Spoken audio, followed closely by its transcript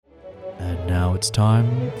it's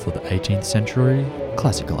time for the 18th Century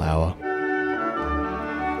Classical Hour.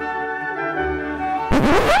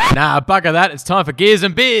 Nah, bugger that. It's time for Gears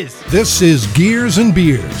and Beers. This is Gears and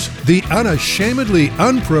Beers, the unashamedly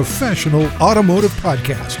unprofessional automotive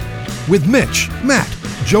podcast with Mitch, Matt,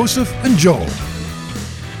 Joseph, and Joel.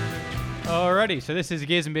 Alrighty, so this is the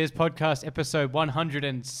Gears and Beers podcast, episode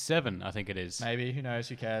 107, I think it is. Maybe, who knows,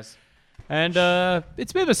 who cares? And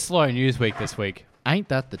it's a bit of a slow news week this week. Ain't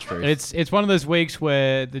that the truth? It's one of those weeks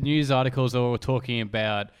where the news articles are all talking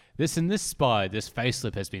about this and this spied, this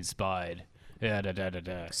facelift has been spied. Yeah, da da da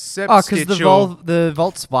da. Because the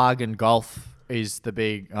Volkswagen Golf is the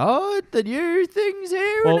big, the new thing's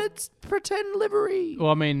here and it's pretend livery.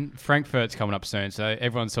 Well, I mean, Frankfurt's coming up soon, so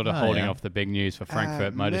everyone's sort of holding off the big news for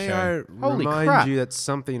Frankfurt Motor Show. Holy remind crap. you that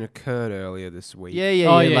something occurred earlier this week.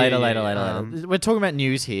 Later. We're talking about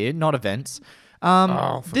news here, not events.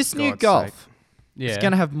 For This new God's Golf Yeah. is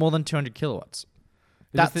going to have more than 200 kilowatts.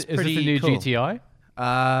 Is this the new cool. GTI?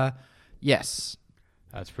 Yes.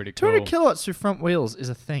 That's pretty cool. 200 kilowatts through front wheels is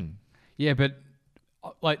a thing. Yeah, but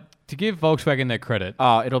like to give Volkswagen their credit.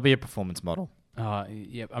 It'll be a performance model.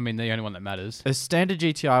 Yeah, I mean the only one that matters. A standard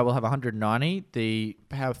GTI will have 190. The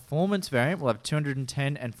performance variant will have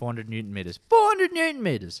 210 and 400 Newton meters. 400 Newton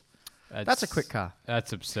meters. That's a quick car.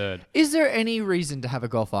 That's absurd. Is there any reason to have a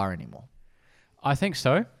Golf R anymore? I think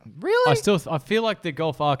so. Really? I feel like the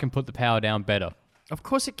Golf R can put the power down better. Of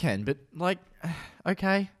course it can, but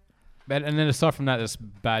okay. And then aside from that, there's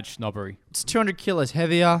badge snobbery. It's 200 kilos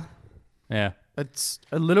heavier. Yeah. It's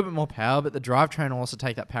a little bit more power, but the drivetrain will also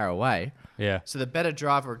take that power away. Yeah. So the better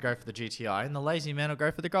driver would go for the GTI, and the lazy man will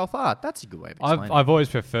go for the Golf R. That's a good way of explaining it. I've always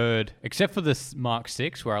preferred, except for this Mark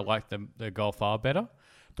 6, where I like the Golf R better,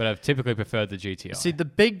 but I've typically preferred the GTI. See, the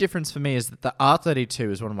big difference for me is that the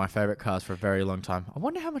R32 is one of my favorite cars for a very long time. I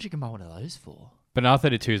wonder how much you can buy one of those for. But an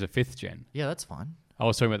R32 is a 5th gen. Yeah, that's fine. I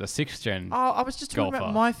was talking about the 6th gen. Oh, I was just talking Golf about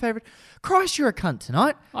R. my favorite. Christ, you're a cunt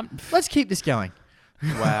tonight. Let's keep this going.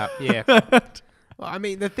 Wow, yeah. Well, I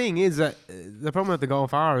mean, the thing is that the problem with the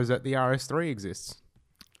Golf R is that the RS3 exists.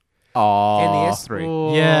 Oh. And the S3.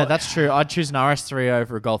 Oh, Yeah, that's true. I'd choose an RS3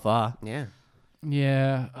 over a Golf R. Yeah.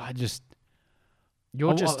 Yeah,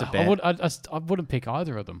 You're just a bet. I wouldn't pick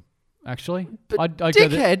either of them, actually. But I'd go the-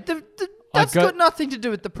 dickhead, that's got nothing to do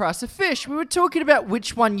with the price of fish. We were talking about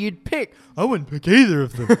which one you'd pick. I wouldn't pick either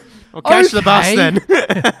of them. Well, catch the bus then.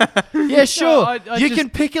 Yeah, sure. I you just- can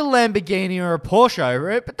pick a Lamborghini or a Porsche over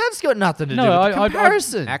it, but that's got nothing to do with the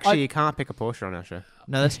comparison. Actually, you can't pick a Porsche on our show.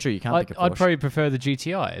 No, that's true. You can't pick a Porsche. I'd probably prefer the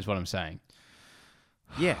GTI, is what I'm saying.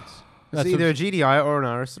 Yes. That's It's either a GDI or an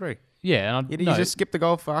RS3. Yeah, and You just skip the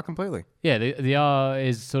Golf R completely. yeah, the R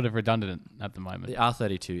is sort of redundant at the moment. The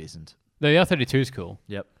R32 isn't. The R32 is cool.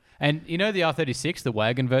 Yep. And you know the R36, the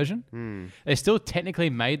wagon version? They still technically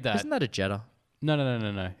made that. Isn't that a Jetta?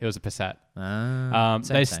 No. It was a Passat.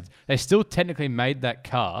 Same. They still technically made that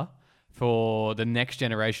car for the next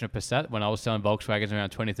generation of Passat when I was selling Volkswagens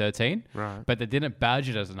around 2013. Right. But they didn't badge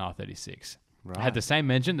it as an R36. It had the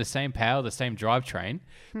same engine, the same power, the same drivetrain,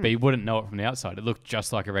 but you wouldn't know it from the outside. It looked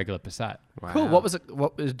just like a regular Passat. Wow. Cool. What was it?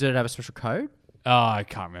 Did it have a special code? Oh, I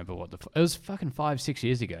can't remember what it was. Fucking 5-6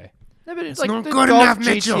 years ago. No, but it's not like the good Golf enough,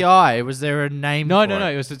 Mitchell. GTI. Was there a name? No. for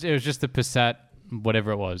it? It was just the Passat, whatever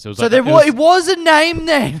it was. It was So like, there it was a name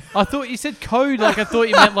then. I thought you said code. Like I thought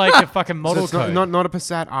you meant like a fucking So model it's code. not a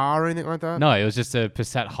Passat R or anything like that? No, it was just a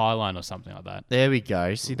Passat Highline or something like that. There we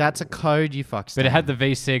go. See, that's a code you fucks. But it had the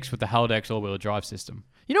V6 with the Haldex all-wheel drive system.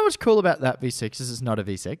 You know what's cool about that V6 is it's not a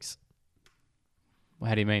V6. Well,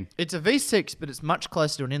 how do you mean? It's a V6, but it's much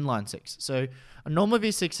closer to an inline six. So a normal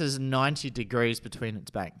V6 has 90 degrees between its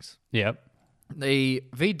banks. Yep. The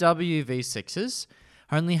VW V6s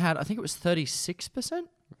only had, I think it was 36%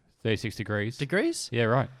 36 degrees. degrees. Yeah,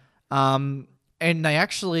 right. And they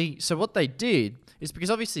actually, so what they did is because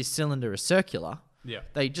obviously cylinder is circular, Yeah.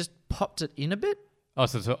 they just popped it in a bit. Oh,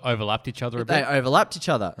 so it overlapped each other a They bit? overlapped each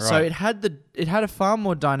other. So Right. it had a far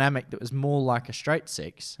more dynamic that was more like a straight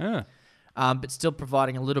six, Ah. but still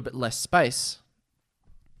providing a little bit less space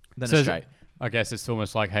than So a is straight. I guess it's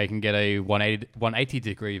almost like how you can get a 180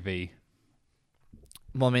 degree V.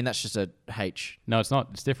 Well, I mean, that's just a H. No, it's not.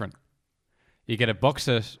 It's different. You get a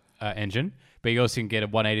boxer engine, but you also can get a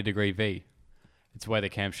 180 degree V. It's where the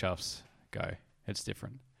camshafts go. It's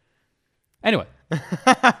different. Anyway.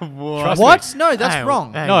 Trust What? me. No, that's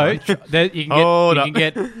wrong. No, you can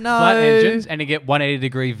get No. flat engines and you get 180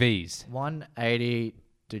 degree Vs. 180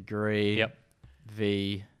 degree Yep.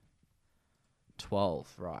 V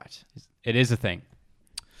 12, right. It is a thing.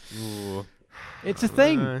 Ooh. It's a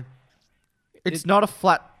thing. It's not a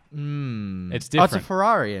flat... It's Oh, it's a different.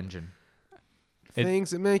 Ferrari engine.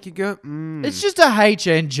 Things that make you go, It's just a H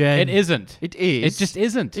engine. It isn't. It is. It just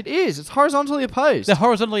isn't. It is. It's horizontally opposed. They're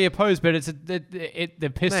horizontally opposed, but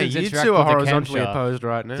the pistons Mate, you interact two are with the horizontally camshaft opposed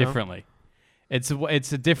right now. differently. It's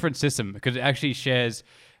a different system because it actually shares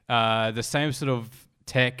the same sort of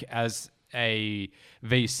tech as a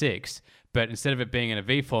V6, but instead of it being in a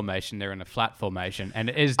V formation, they're in a flat formation, and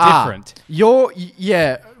it is different.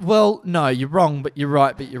 Well, no, you're wrong, but you're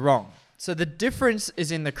right, but you're wrong. So the difference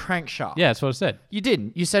is in the crankshaft. Yeah, that's what I said. You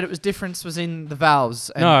didn't. You said it was difference was in the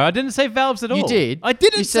valves. And No, I didn't say valves at all. you did. I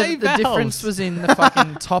didn't you said say the valves. difference was in the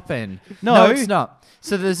fucking top end. No. it's not.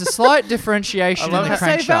 So there's a slight differentiation in love the how-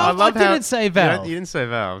 say crankshaft. valves. I didn't say valve. You didn't say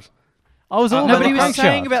valves. I was all No, about but the he was crankshaft.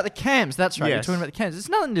 saying about the cams. That's right. Yes. You're talking about the cams. It's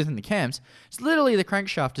nothing to do with the cams. It's literally the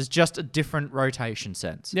crankshaft is just a different rotation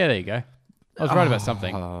sense. Yeah, there you go. I was right about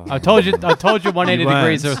something. I told you 180 You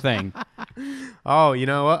degrees are weren't. a thing. Oh, you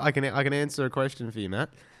know what? I can answer a question for you, Matt.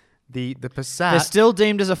 The Passat. They're still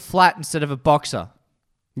deemed as a flat instead of a boxer.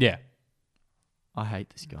 Yeah. I hate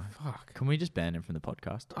this guy. Fuck. Can we just ban him from the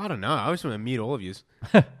podcast? I don't know. I just want to mute all of you.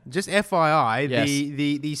 Just FYI, Yes.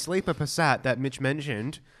 the sleeper Passat that Mitch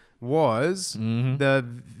mentioned was Mm-hmm. the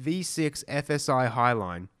V6 FSI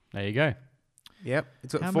Highline. There you go. Yep,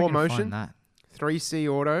 it's got How am I 4 gonna motion, find that? 3C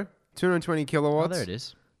auto, 220 Oh, kilowatts, there it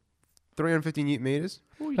is. 350 newton meters.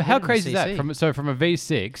 But how crazy is that? From a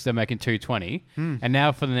V6, they're making 220, and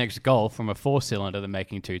now for the next Golf, from a 4-cylinder, they're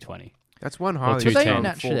making 220. That's one highly two Are they ten. strung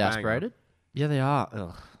naturally full aspirated? Yeah, they are.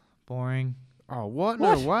 Ugh, boring. banger. Oh, what?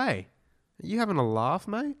 What? No way. Are you having a laugh,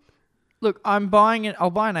 mate? Look, I'm buying it.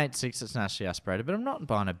 I'll buy an 8.6 that's naturally aspirated, but I'm not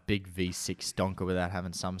buying a big V6 donker without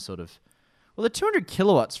having some sort of. Well, the 200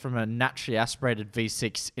 kilowatts from a naturally aspirated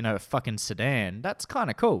V6 in a fucking sedan, that's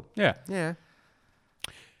kind of cool. Yeah. Yeah.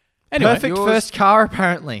 Anyway, Perfect yours- first car,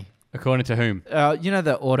 apparently. according to whom? You know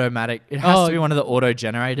the automatic. It has Oh, to be one of the auto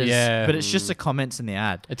generators. yeah. But it's just the comments in the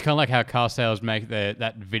ad. It's kind of like how car sales make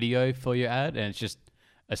that video for your ad, and it's just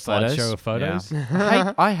a slideshow of photos.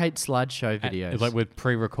 Yeah. I hate slideshow videos. It's like with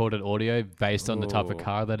pre-recorded audio based on the type of Ooh.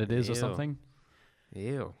 car that it is or Ew. something.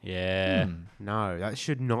 Ew. Yeah. No, that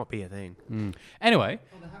should not be a thing. Anyway,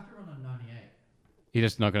 they have to run on 98. you're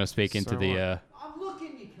just not going to speak into So the... what? I'm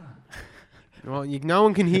looking, you cunt. Well, no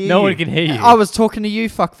one can hear no you. one can hear you. I was talking to you,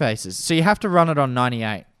 fuckfaces. So you have to run it on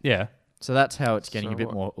 98. Yeah. So that's how it's getting So a bit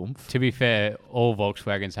what? more oomph. To be fair, all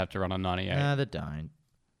Volkswagens have to run on 98. No, they don't.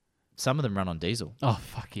 Some of them run on diesel. Oh,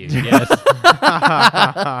 fuck you. Yes.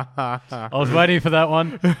 I was waiting for that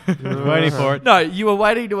one. I was waiting for it. No, you were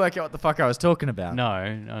waiting to work out what the fuck I was talking about.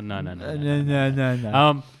 No.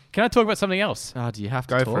 No. Can I talk about something else? Oh, do you have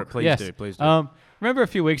to Go talk? for it. Please Yes. do. Please do. Remember a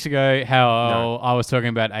few weeks ago how I was talking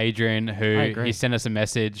about Adrian, I who agree. he sent us a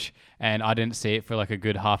message and I didn't see it for like a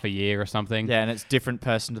good half a year or something. Yeah, and it's different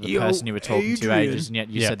person to the Yo, person you were talking to Adrian. ages, and yet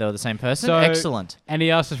you Yeah. said they were the same person. So- Excellent. And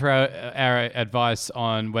he asked us for our advice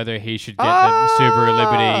on whether he should get the Subaru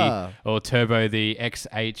Liberty or turbo the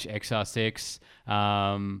XH XR6.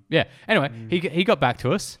 Yeah. Anyway, he got back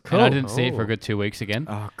to us, and I Cool. didn't see it for a Oh. good 2 weeks again.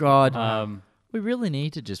 Oh God, Um, we really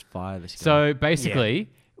need to just fire this guy. so basically,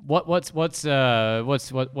 what's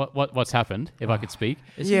happened? If I could speak.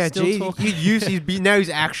 Is he Yeah, still gee, talking? now he's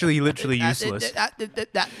actually literally useless.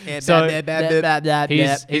 So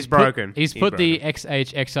He's broken. He's He's put the broken.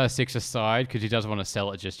 XH XR6 aside because he doesn't want to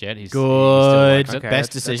sell it just yet. He's Good. He still likes it.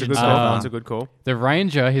 Best that's decision a good so call. far. That's a good call. The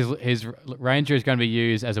Ranger, his Ranger is going to be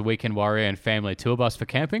used as a weekend warrior and family tour bus for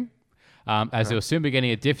camping, as he'll soon be getting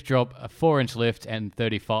a diff drop, a 4-inch lift, and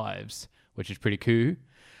 35s, which is pretty cool.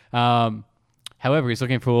 However, he's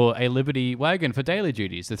looking for a Liberty wagon for daily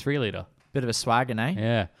duties, the 3-litre. Bit of a swagger, eh?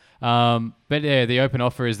 Yeah. But yeah, the open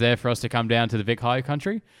offer is there for us to come down to the Vic High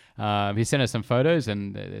Country. He sent us some photos,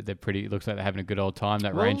 and they're pretty. Looks like they're having a good old time.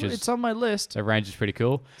 That Well, Ranger's it's on my list. that Ranger's pretty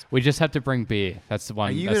cool. We just have to bring beer. That's the one.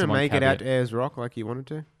 Are you that's going the to one make it caveat. out to Ayers Rock like you wanted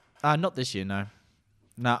to? Not this year, no.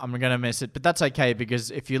 No, I'm going to miss it. But that's okay because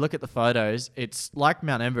if you look at the photos, it's like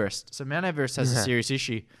Mount Everest. So Mount Everest has a serious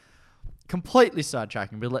issue. Completely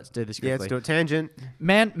sidetracking, but let's do this Yeah, quickly. let's do a tangent.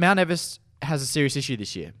 Mount Everest has a serious issue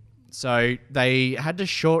this year. So they had to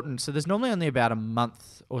shorten. So there's normally only about a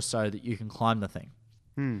month or so that you can climb the thing.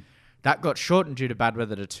 That got shortened due to bad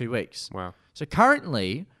weather to 2 weeks. Wow. So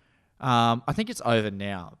currently, I think it's over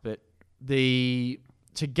now, but to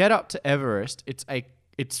get up to Everest, it's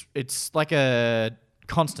like a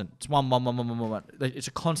constant. It's one. It's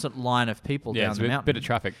a constant line of people Yeah, down it's the a mountain bit of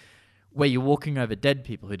traffic. where you're walking over dead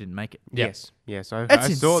people who didn't make it. Yeah. Yes. I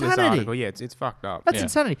That's saw this insanity. article. Yeah, it's fucked up. That's Yeah.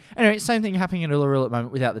 insanity. Anyway, same thing happening at Uluru at the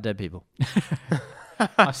moment without the dead people.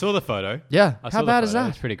 I saw the photo. Yeah. I saw How the bad is photo. that?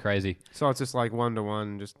 It's pretty crazy. So it's just like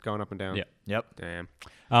 1-to-1, just going up and down. Yeah. Yep. Damn.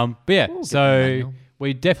 But yeah, Ooh, so get the manual.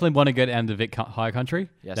 We definitely want to go down to Vic High Country.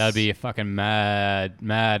 Yes. That would be a fucking mad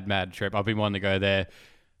trip. I've been wanting to go there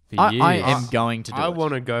for I years. am going to do I it.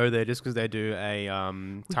 want to go there just because they do a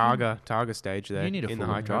Targa stage there. You need a in the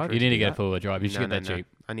four-wheel high drive. country. You need to do get that. a four-wheel drive. You should get that cheap.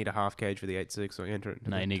 I need a half cage for the 8.6 so I enter it.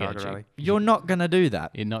 No, you need to get it cheap. You're not going to do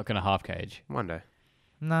that. You're not going to half cage One day.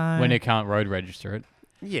 No. when you can't road register it.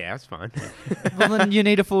 Yeah, that's fine. Well, then you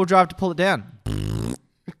need a full drive to pull it down.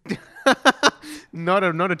 not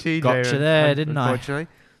a TJ. Gotcha there, didn't I? Unfortunately.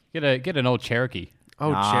 Get an old Cherokee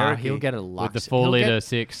Oh, Nah, Cherokee. He'll get a with Lux. the 4-liter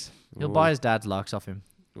 6. He'll buy his dad's Lux off him.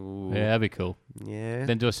 Ooh. Yeah, that'd be cool. Yeah.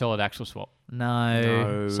 Then do a solid axle swap.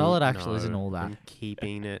 No. Solid axle no. isn't all that. I'm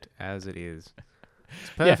keeping it as it is. It's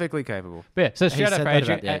perfectly capable. But yeah, so He shout out said for that about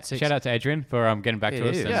Adrian. the 8.6. Shout out to Adrian for getting back to It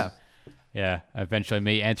us. is. and, Yeah. Yeah. Eventually,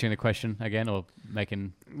 me answering the question again or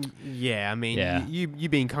making. Yeah, I mean, Yeah. you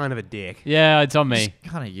being kind of a dick. Yeah, it's on me. It's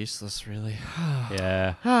kind of useless, really.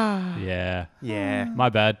 Yeah. Yeah. Yeah. My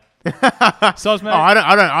bad. Soz, mate. Oh,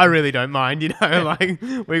 I really don't mind. You know, like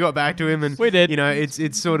we got back to him and We did. You know, it's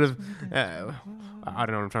sort of. I don't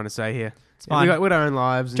know what I'm trying to say here. It's fine. We got our own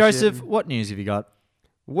lives. And Joseph, shit. what news have you got?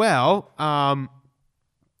 Well, there's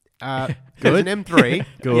an M3. Yeah,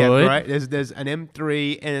 Good. right. There's an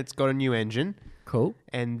M3 and it's got a new engine, Cool.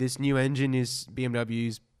 and this new engine is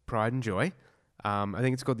BMW's pride and joy. I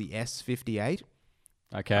think it's called the S58.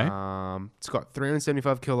 Okay. It's got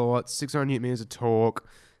 375 kilowatts, 600 newton meters of torque,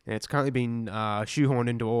 and it's currently been shoehorned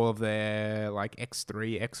into all of their like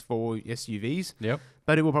X3, X4 SUVs. Yep.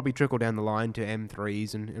 But it will probably trickle down the line to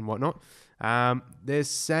M3s and whatnot. They're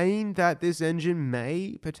saying that this engine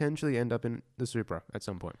may potentially end up in the Supra at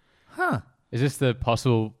some point. Huh. Is this the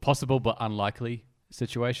possible but unlikely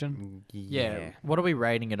situation? Yeah. What are we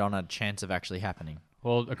rating it on a chance of actually happening?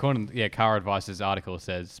 Well, according to Car Advice's article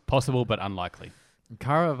says possible but unlikely.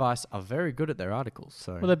 Car Advice are very good at their articles,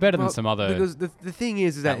 so Well, they're better than some other. Because the thing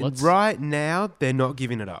is that outlets. right now they're not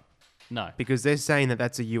giving it up No. because they're saying that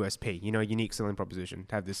that's a USP, unique selling proposition,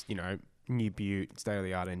 to have this, new Butte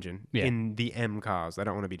state-of-the-art engine Yeah. in the M cars. They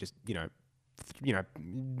don't want to be just,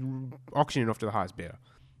 auctioning off to the highest bidder.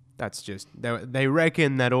 That's just they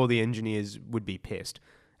reckon that all the engineers would be pissed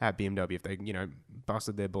at BMW if they,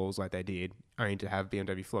 busted their balls like they did, only to have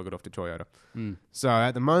BMW flog it off to Toyota. So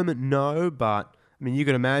at the moment, no, but I mean, you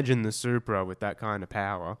can imagine the Supra with that kind of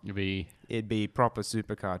power. It'd be proper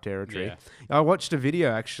supercar territory. Yeah. I watched a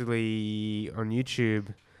video actually on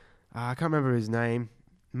YouTube. I can't remember his name.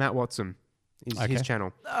 Matt Watson is his Okay.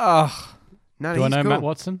 channel. Oh, No, Do I he's know cool. Matt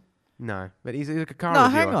Watson? No, but he's like a car no,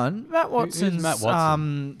 reviewer. hang on. Matt Watson's Matt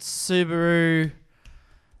Watson? Subaru.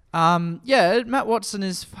 Yeah, Matt Watson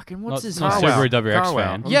is fucking. What's Not- his not name? Subaru WRX Carwow.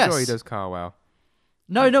 fan. I'm Yes. sure he does Carwow.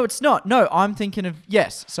 No, it's not. No, I'm thinking of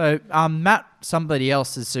yes. So, Matt, somebody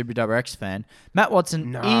else's Subaru WRX fan. Matt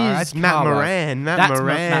Watson No, is that's Matt Carwow. Moran. Matt That's Moran.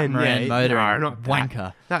 Matt Moran yeah. motoring. No, not that.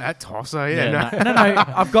 wanker. No, that's Tosso. Yeah, Yeah,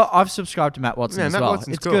 no. No. I've subscribed to Matt Watson Yeah, as Matt well.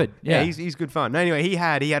 Watson's It's cool. good. Yeah, he's good fun. Anyway, he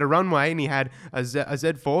had a runway and he had a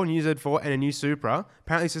Z4, new Z4, and a new Supra.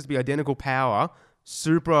 Apparently, it's supposed to be identical power.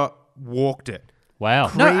 Supra walked it. Wow.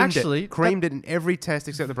 No, Creamed actually, it. Creamed it in every test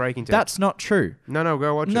except the braking test. that's not true. No,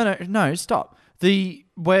 go watch it. No, stop.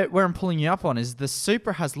 Where I'm pulling you up on is the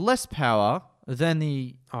Supra has less power than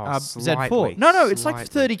the slightly, Z4. No, it's like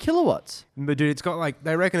slightly. 30 kilowatts. But dude, it's got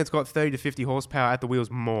they reckon it's got 30 to 50 horsepower at the wheels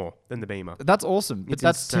more than the Beamer. That's awesome. But It's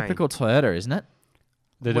that's insane. typical Toyota, isn't it?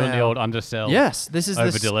 They're doing the Wow. old undersell. Yes, this is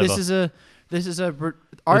Over-deliver. This is a. I reckon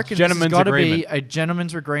this has gentleman's got to be agreement. a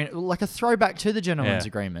gentleman's agreement, like a throwback to the gentleman's Yeah.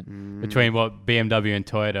 agreement. Between what BMW and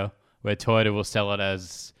Toyota, where Toyota will sell it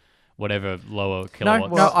as whatever lower No,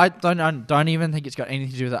 kilowatts. I don't even think it's got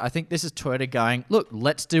anything to do with that. I think this is Toyota going, look,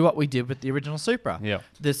 let's do what we did with the original Supra. Yeah.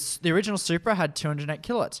 The original Supra had 208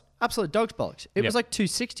 kilowatts. Absolute dog's bollocks. It Yep. was like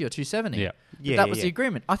 260 or 270. Yeah. But Yeah, that yeah, was yeah. the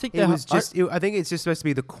agreement. I think It was just. I think it's just supposed to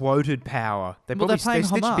be the quoted power. They Well, probably they're playing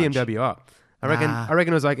stitched homage. BMW up. I reckon. Nah. I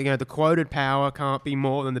reckon it was like the quoted power can't be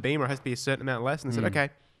more than the Beamer. It has to be a certain amount less. And they said, okay,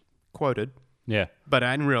 quoted. Yeah. But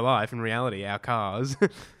in real life, in reality, our cars,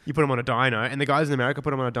 you put them on a dyno, and the guys in America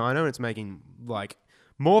put them on a dyno, and it's making like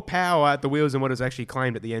more power at the wheels than what is actually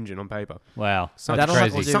claimed at the engine on paper. Wow. Something, That'll That's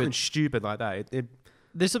have to crazy. do something with- stupid like that.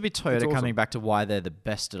 This will be Toyota awesome. coming back to why they're the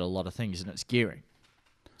best at a lot of things, and it's gearing.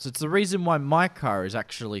 So it's the reason why my car is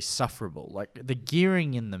actually sufferable. Like, the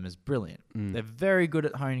gearing in them is brilliant. They're very good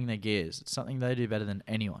at honing their gears. It's something they do better than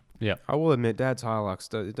anyone. Yeah. I will admit, Dad's Hilux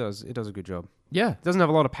does a good job. Yeah. It doesn't have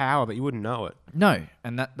a lot of power, but you wouldn't know it. No,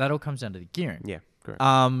 and that all comes down to the gearing. Yeah, correct.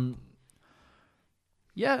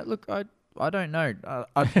 Yeah, look, I don't know.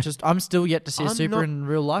 I'm still yet to see a I'm Supra not- in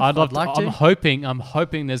real life. I'd love like to. to. I'm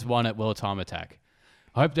hoping there's one at World Time Attack.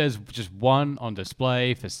 I hope there's just one on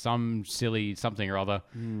display for some silly something or other.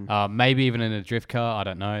 Maybe even in a drift car. I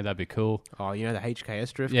don't know. That'd be cool. Oh, you know the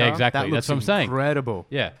HKS drift Yeah, car? exactly. That That's looks what I'm saying. Incredible.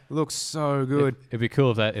 Yeah. It looks so good. It'd be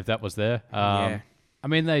cool if that was there. Yeah. I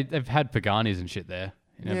mean, they've had Paganis and shit there.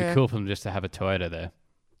 It'd Yeah. be cool for them just to have a Toyota there.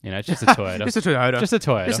 It's just a Toyota. Just a Toyota. Just a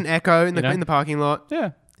Toyota. Just an Echo in the You know? in the parking lot.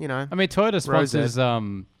 Yeah. You know, I mean, Toyota sponsors,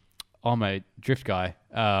 Rosette. mate, drift guy.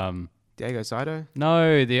 Diego Saito.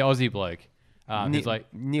 No, the Aussie bloke. He's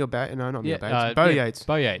like, Neil Bates. No, not Neil yeah, Bates. Bo Yates.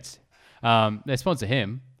 Bo Yates. They sponsor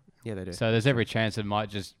him. Yeah, they do. So there's every chance it might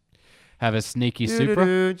just have a sneaky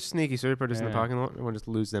Supra. Just sneaky Supra just in the Yeah. parking lot. Everyone just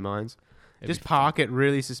lose their minds. It'd Just be park it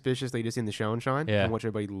really suspiciously just in the show and shine Yeah. and watch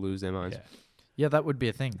everybody lose their minds. Yeah. Yeah, that would be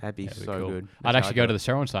a thing. That'd be That'd be so cool. good. I'd actually go to the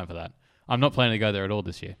show and sign for that. I'm not planning to go there at all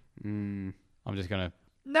this year. Mm, I'm just going to.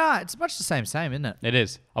 Nah, it's much the same, isn't it? It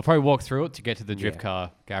is. I'll probably walk through it to get to the drift Yeah.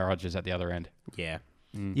 car garages at the other end. yeah.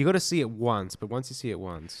 You got to see it once, but once you see it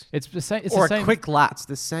once, It's the same. It's Or the a same. quick lap. it's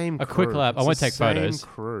the same. A quick crew. lap. I It's won't the take same photos.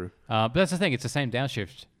 Crew. But that's the thing. It's the same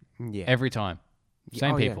downshift Yeah. every time.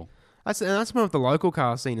 Same Oh, yeah. people. That's more of the local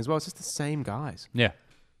car scene as well. It's just the same guys. Yeah.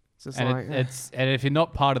 It's just And like and if you're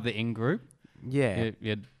not part of the in group, yeah.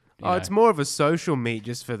 you It's more of a social meet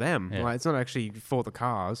just for them. Yeah. Like it's not actually for the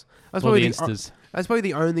cars. That's for the probably instas. that's probably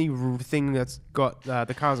the only thing that's got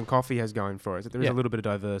the Cars and Coffee has going for it. Is that there is Yeah. a little bit of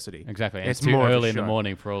diversity. Exactly. And It's it's too more of a early in the show.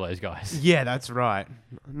 morning for all those guys. Yeah, that's right.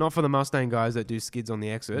 Not for the Mustang guys that do skids on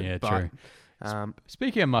the exit. Yeah, but, true.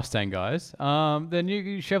 Speaking of Mustang guys, the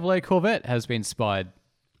new Chevrolet Corvette has been spied.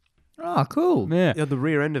 Oh, cool. Yeah. yeah, the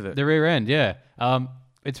rear end of it. The rear end, yeah.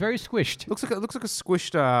 It's very squished. looks like a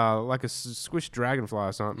squished squished dragonfly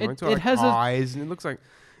or something. It- It's got, it like, has a- eyes, and it looks like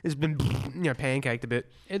it's been pancaked a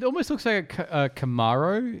bit. It almost looks like a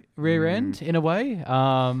Camaro rear end in a way.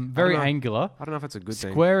 Very know. angular. I don't know if that's a good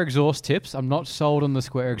thing. Square exhaust tips. I'm not sold on the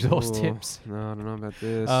square exhaust Ooh, tips. No, I don't know about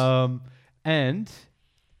this. And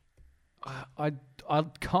I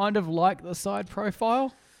kind of like the side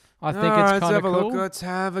profile. I think Alright, it's let's kind have of a cool. look. Let's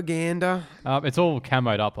have a gander. It's all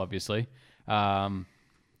camoed up, obviously.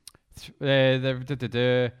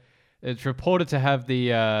 It's reported to have the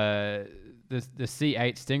C8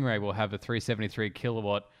 Stingray will have a 373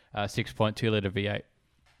 kilowatt 6.2 liter V8.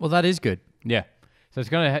 Well, that is good. Yeah, so it's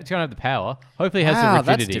gonna have the power. Hopefully, it has the Wow,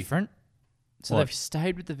 rigidity. that's different. So What? they've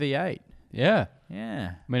stayed with the V8. Yeah,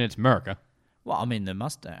 Yeah. I mean it's America. Well, I mean, the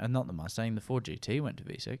Mustang, not the Mustang, the Ford GT went to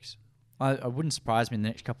V6. I wouldn't surprise me in the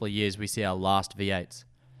next couple of years we see our last V8s.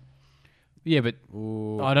 Yeah, but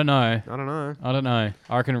Ooh, I don't know. I don't know. I don't know.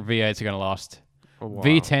 I reckon V8s are gonna last. A while.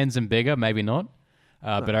 V10s and bigger, maybe not.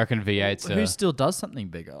 But I reckon V8s. Who still does something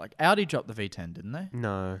bigger? Like Audi dropped the V10, didn't they?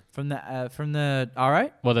 No. From the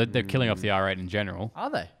R8? Well, they're killing off the R8 in general.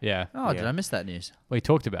 Are they? Yeah. Oh, did Yeah. I miss that news? We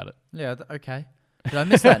talked about it. Yeah, okay. Did I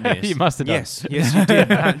miss that news? You must have done. Yes. Yes, you did.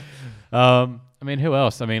 Matt. I mean, who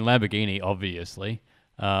else? I mean, Lamborghini, obviously.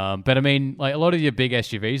 But I mean, like a lot of your big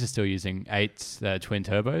SUVs are still using 8s twin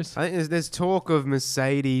turbos. I think there's talk of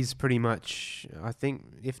Mercedes pretty much, I think,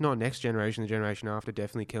 if not next generation, the generation after,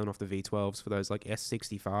 definitely killing off the V12s for those like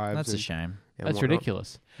S65s. That's a and- shame. and That's whatnot.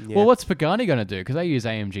 ridiculous. Yeah. Well, what's Pagani going to do? Because they use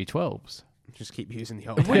AMG 12s. Just keep using the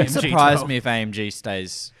old It wouldn't AMG surprise 12. me if AMG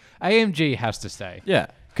stays. AMG has to stay Yeah.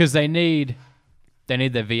 because they need their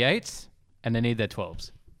V8s and they need their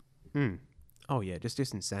 12s. Oh, yeah, just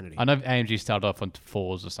insanity. I know AMG started off on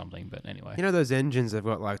 4s or something, but anyway, You know those engines have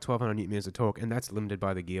got like 1,200 newton meters of torque, and that's limited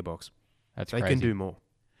by the gearbox. that's They crazy. can do more.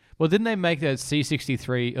 Well, didn't they make that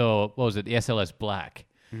C63 or what was it, the SLS Black?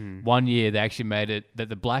 One year they actually made it that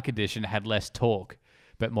the Black edition had less torque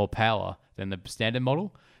but more power than the standard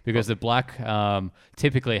model because the Black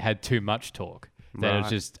typically had too much torque. That it was Right.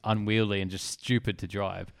 just unwieldy and just stupid to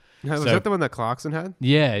drive. No, was So- that the one that Clarkson had?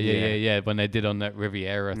 Yeah. When they did on that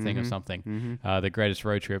Riviera thing or something, the Greatest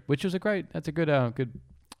Road Trip, which was that's a good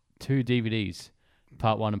 2 DVDs,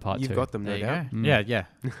 part 1 and part 2. You've got them, no There you doubt.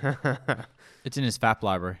 go. Yeah. It's in his FAP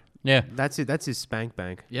library. Yeah. That's it. That's his spank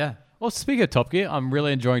bank. Yeah. Well, speaking of Top Gear, I'm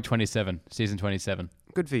really enjoying 27, season 27.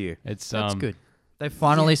 Good for you. It's That's good. They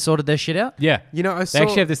finally sorted their shit out? Yeah. You know, I They saw.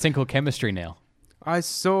 actually have this thing called chemistry now. I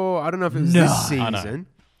don't know if it was No. this I know. season,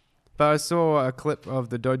 but I saw a clip of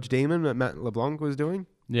the Dodge Demon that Matt LeBlanc was doing.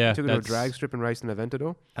 Yeah. Took it to a drag strip and raced in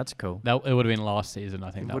Aventador. That's cool. That it would have been last season,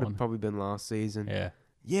 I think. It That would one. have probably been last season. Yeah.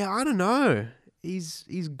 Yeah, I don't know. He's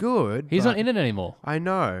good. He's but not in it anymore. I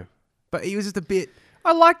know, but he was just a bit.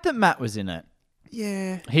 I like that Matt was in it.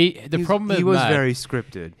 Yeah. The problem with he was Matt, very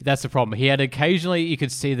scripted. that's the problem. He had occasionally you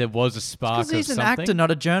could see there was a spark Because of he's an something. actor, not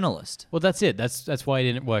a journalist. Well, that's it. That's why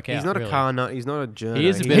he didn't work out. He's not really. a car nut. He's not a journalist. He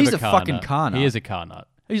is a bit He's of a a car fucking nut. car nut. He is a car nut.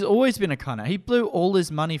 He's always been a cunner. He blew all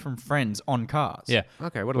his money from friends on cars. Yeah.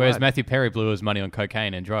 Okay, what a Whereas lad. Matthew Perry blew his money on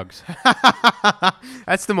cocaine and drugs.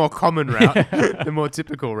 That's the more common route, the more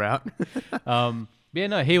typical route. Yeah,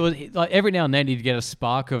 no, he was like every now and then he'd get a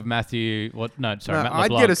spark of Matthew. What? No, sorry, Matt I'd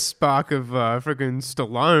LeBlanc. get a spark of freaking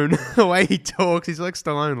Stallone. The way he talks, he's like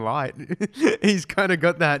Stallone light. He's kind of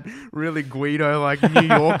got that really Guido, like New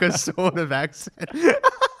Yorker sort of accent.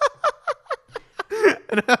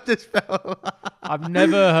 And I just felt, I've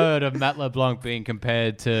never heard of Matt LeBlanc being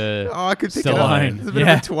compared to. oh, I could pick Stallone. it up. There's a bit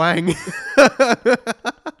Yeah. of a twang.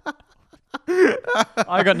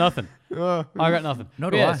 I got nothing. Oh. I got nothing.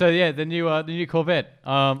 Nor do yeah, I. So yeah, the new Corvette.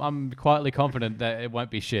 I'm quietly confident that it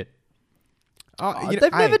won't be shit. Oh, you know,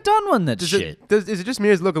 They've hey, never done one that's does shit. is it just me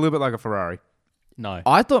or does it look a little bit like a Ferrari? No,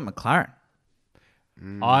 I thought McLaren.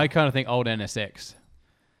 I kind of think old NSX.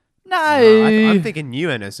 No. I'm thinking new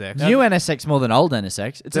NSX. New NSX more than old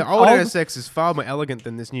NSX. It's The an old NSX is far more elegant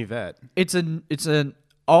than this new Vet. It's a new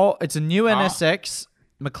NSX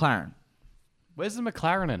McLaren. Where's the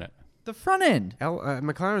McLaren in it? The front end.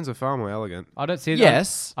 McLarens are far more elegant. I don't see.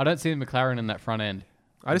 Yes. I don't see the McLaren in that front end.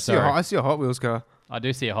 I just sorry. see a Hot Wheels car. I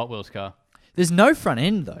do see a Hot Wheels car. There's no front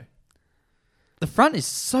end though. The front is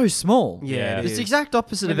so small. Yeah, it It's is. the exact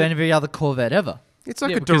opposite of any other Corvette ever. It's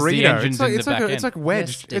like Yeah, a because the Dorito. engine's in the back It's like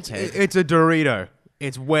wedged. Yes, dickhead. It's a Dorito.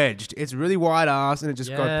 It's wedged. It's really wide ass and it just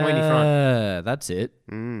got pointy front. Yeah, that's it.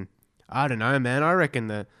 I don't know, man. I reckon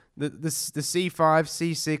the C5,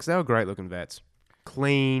 C6, they were great looking vets.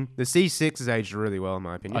 Clean. The C6 has aged really well, in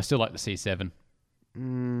my opinion. I still like the C7.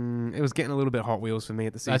 It was getting a little bit Hot Wheels for me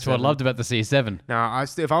at the C7. That's what I loved about the C7. Now,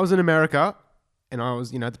 if I was in America and I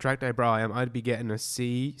was, the track day bro I am, I'd be getting a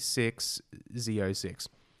C6 Z06.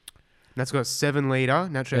 And that's got 7-liter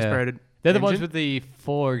naturally Yeah. aspirated. They're the ones engine. with the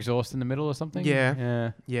 4 exhaust in the middle or something. Yeah.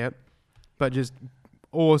 Yeah. Yep. But just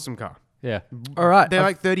awesome car. Yeah. All right. They're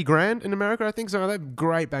like 30 grand in America, I think. So they're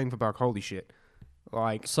great bang for buck. Holy shit.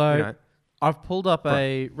 Like, So- I've pulled up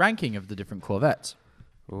a ranking of the different Corvettes.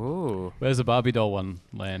 ooh. Where's the Barbie doll one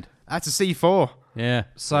land? That's a C4. Yeah.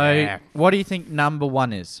 So Yeah. what do you think number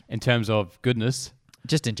one is? In terms of goodness,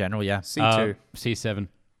 Just in general, yeah. C2. C7.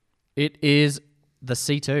 It is the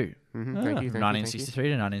C2 Thank you. from Thank you. 1963 to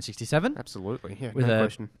 1967 Absolutely. Yeah. with no a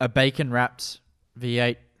question. bacon-wrapped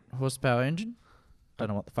V8 horsepower engine. Don't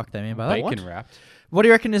know what the fuck they mean by that. Bacon wrapped. What do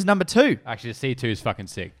you reckon is number two? Actually, the C2 is fucking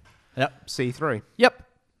sick. Yep. C3. Yep.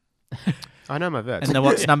 I know my vets. And then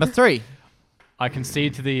what's number three? I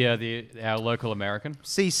concede to the our local American.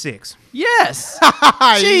 C6. Yes.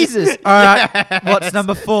 Jesus. All right. What's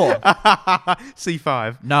number four?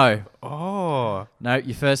 C5. No. Oh. No,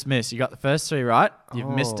 you first missed. You got the first three right. You've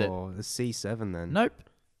missed it. Oh, the C7 then. Nope.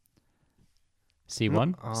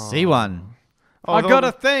 C1. C1. Oh, I the got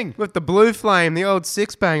old- a thing. With the blue flame, the old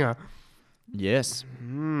six-banger. Yes.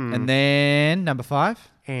 And then number five.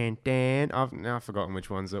 And then I've now forgotten which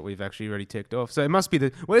ones that we've actually already ticked off. So it must be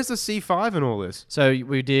where's the C5 in all this? So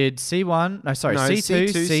we did C1. No, sorry. No, C2,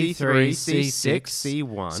 C2, C3, C6, C6,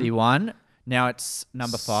 C1. C1. Now it's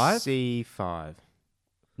number five. C5.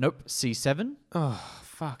 Nope. C7. Oh,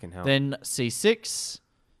 fucking hell. Then C6.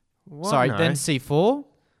 What? Sorry. No. Then C4.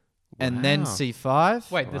 And then Wow.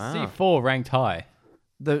 C5. Wait, the Wow. C4 ranked high.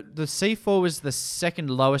 The C4 was the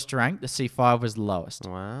second lowest ranked. The C5 was the lowest.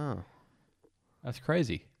 Wow. That's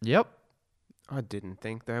crazy. Yep. I didn't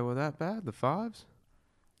think they were that bad, the fives.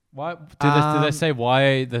 Why did they say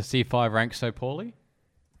why the C5 ranks so poorly?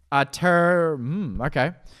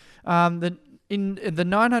 Okay. In the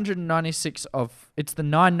 996 it's the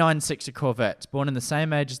 996 of Corvettes, born in the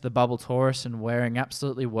same age as the Bubble Taurus and wearing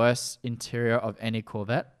absolutely worst interior of any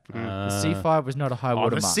Corvette. The C5 was not a high Oh, the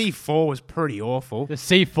watermark. C4 was pretty awful. The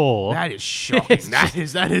C4, That is shocking. that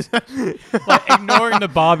is. like ignoring the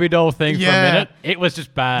Barbie doll thing for Yeah. a minute, it was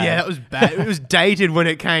just bad. Yeah, that was bad. It was dated when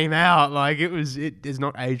it came out. Like it does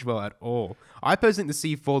not age well at all. I personally think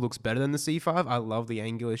the C4 looks better than the C5. I love the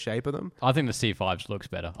angular shape of them. I think the C5 looks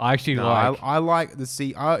better. I actually No, like. I like the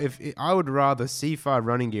C. I would rather C5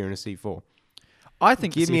 running gear in a C4. I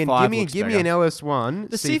think Give the me C5 looks give me better. an LS1.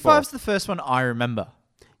 The C4. C5's the first one I remember.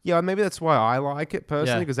 Yeah, maybe that's why I like it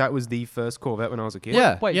personally Yeah. because that was the first Corvette when I was a kid.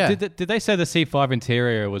 Yeah. Wait, yeah. did they say the C5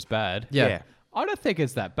 interior was bad? Yeah. I don't think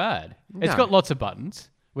it's that bad. It's No. got lots of buttons,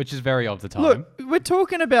 which is very of the time. Look, we're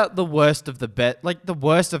talking about the worst of the the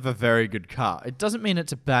worst of a very good car. It doesn't mean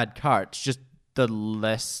it's a bad car. It's just the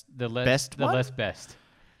best the best the one? less best.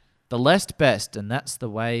 The less best, and that's the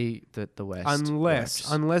way that the West works.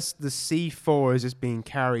 Unless the C4 is just being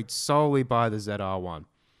carried solely by the ZR1.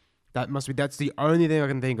 That's the only thing I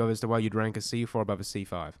can think of as to why you'd rank a C4 above a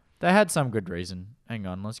C5. They had some good reason. Hang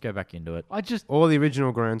on, let's go back into it. I just Or the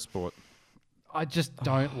original Grand Sport. I just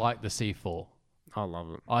don't like the C4. I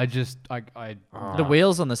love it. I just The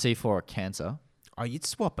wheels on the C4 are cancer. Oh, you'd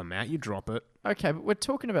swap them out. You drop it. Okay, but we're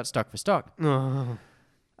talking about stock for stock. Oh.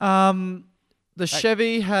 The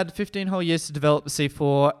Chevy had 15 whole years to develop the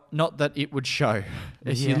C4, not that it would show.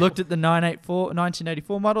 If you Yeah. looked at the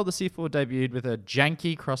 1984 model, the C4 debuted with a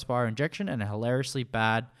janky crossfire injection and a hilariously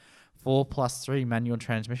bad 4+3 manual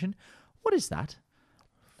transmission. What is that?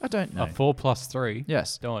 I don't know. a 4+3.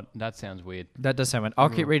 Yes. Don't. That sounds weird. That does sound weird. I'll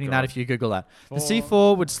keep reading that if you Google that. The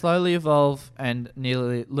C4 would slowly evolve and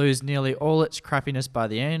lose nearly all its crappiness by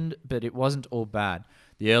the end, but it wasn't all bad.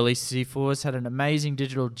 The early C4s had an amazing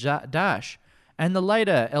digital dash, and the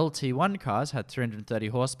later LT1 cars had 330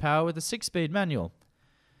 horsepower with a 6-speed manual.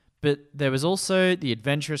 But there was also the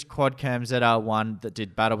adventurous quad-cam ZR1 that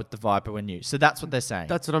did battle with the Viper when new. So that's what they're saying.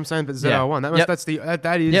 That's what I'm saying. But Yeah. ZR1, Yep.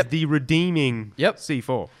 that is Yep. the redeeming Yep.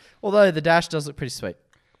 C4. Although the dash does look pretty sweet.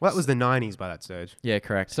 Well, that was the 90s by that surge. Yeah,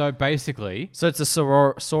 correct. So basically, So it's a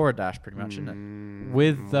Sora dash pretty much, isn't it?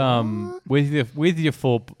 with your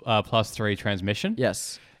 4+3 transmission,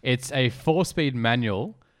 Yes. it's a 4-speed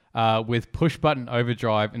manual with push-button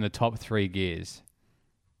overdrive in the top 3 gears.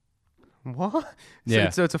 What? Yeah.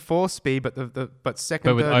 So it's a 4-speed, but second,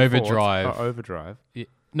 But with third, fourth overdrive. are overdrive.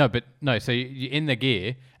 No. So you're in the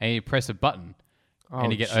gear and you press a button,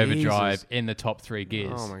 and you get overdrive in the top 3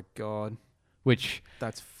 gears. Oh my god, Which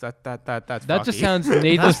that's that just fucky. sounds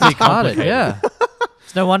needlessly complicated. Yeah.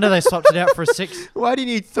 It's no wonder they swapped it out for a 6. Why do you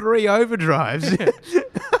need 3 overdrives?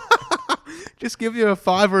 Just give you a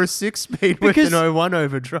 5 or a 6-speed with Because an 01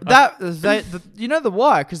 overdrive. You know the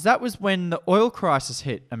why? Because that was when the oil crisis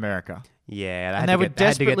hit America, yeah, and they were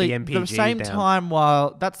desperately the MPG same down.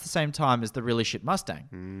 time. That's the same time as the really shit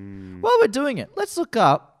Mustang. While we're doing it, let's look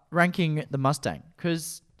up ranking the Mustang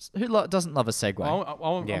because who doesn't love a Segway?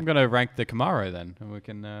 I'm going to rank the Camaro then, and we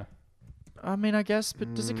can. I mean, I guess,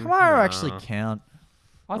 but does a Camaro actually count?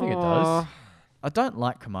 I think it does. I don't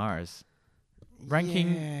like Camaros.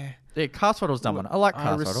 Ranking, yeah, Car Throttle's done one. I like I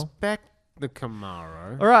Car Throttle. respect the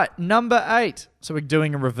Camaro. All right, number 8. So we're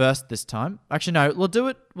doing a reverse this time. Actually, no, we'll do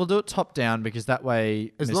it top down because that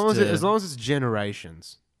way, As long as it's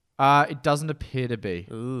generations. it doesn't appear to be.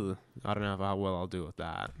 Ooh, I don't know how well I'll do with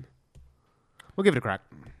that. We'll give it a crack.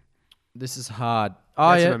 This is hard. Oh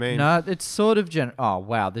That's yeah, what I mean. no, it's sort of Oh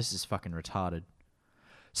wow, this is fucking retarded.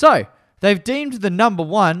 So they've deemed the number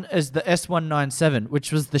 1 as the S197,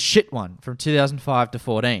 which was the shit one from 2005 to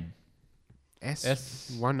 14.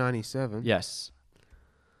 S197. Yes.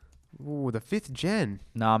 Ooh, the 5th gen.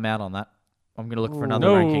 No, I'm out on that. I'm gonna look for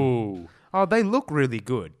another ranking. No. Oh, they look really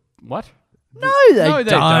good. What? No, they No, they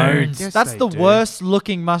don't. don't. Yes, That's they the do. worst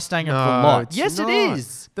looking Mustang of the lot. it's Yes, not. it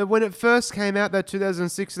is. When it first came out, that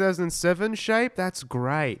 2006-2007 shape, that's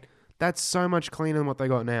great. That's so much cleaner than what they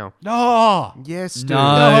got now. No. Yes, dude.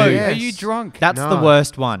 No. Yes. Are you drunk? That's No. the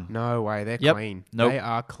worst one. No way. They're Yep. clean. Nope. They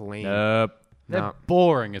are clean. Nope. They're No.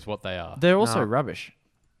 boring, is what they are. They're also No. rubbish.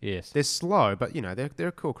 Yes. They're slow, but they're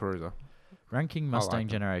a cool cruiser. Ranking Mustang them.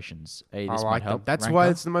 generations. Hey, I this might like them. help. That's rank why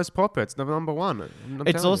them. it's the most popular. It's the number 1.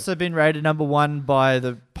 It's also been rated number 1 by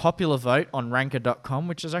the popular vote on ranker.com,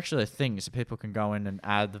 which is actually a thing, so people can go in and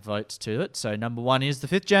add the votes to it. So number 1 is the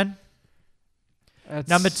 5th gen.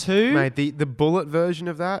 Number 2, Mate, the bullet version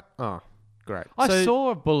of that. Oh, great. I So- saw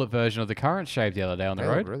a bullet version of the current shape the other day on the They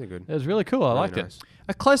look road. really good. It was really cool. I Really liked nice.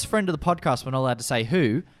 a close friend of the podcast, we're not allowed to say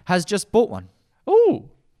who, has just bought one. it. Ooh.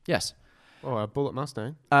 Yes. Oh, a bullet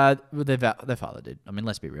Mustang. Well, their father did. I mean,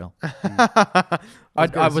 let's be real. I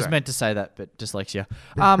I was meant to say that, but dyslexia.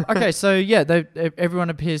 Okay, so yeah, everyone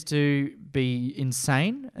appears to be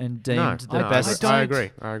insane and deemed the best. I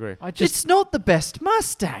agree. I agree. It's not the best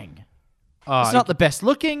Mustang. It's not the best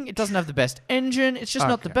looking. It doesn't have the best engine. It's just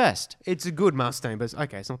not the Okay. best. It's a good Mustang, but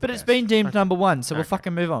okay, it's not. But the it's best. been deemed number 1, so we'll Okay.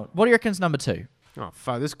 fucking move on. What do you reckon's number 2? Oh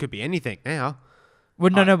fuck! This could be anything now. Well,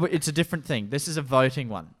 no, but it's a different thing. This is a voting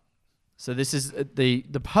one. So this is the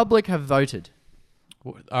public have voted.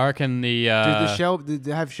 I reckon the. Do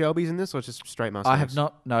they have Shelbys in this, or just straight Mustangs? I have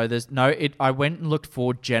not. No, there's no. I went and looked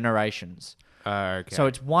for generations. Okay. So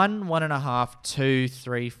it's 1, 1.5, 2,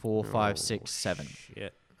 3, 4, 5, 6, 7.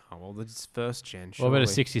 Shit. Oh well, it's first gen. what about a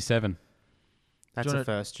surely. 67? That's Do you a wanna-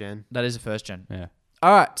 first gen. That is a first gen. Yeah.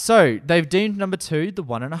 All right. So they've deemed number 2 the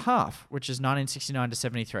 1.5, which is 1969 to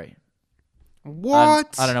 73.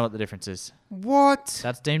 What? I don't know what the difference is. What?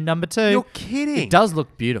 That's deemed number 2. You're kidding. It does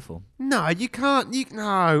look beautiful. No, you can't.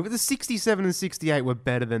 No, the 67 and 68 were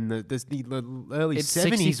better than the early It's 70s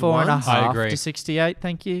 64 and a ones. half I agree. to 68.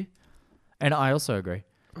 Thank you. And I also agree.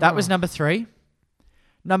 That was number 3.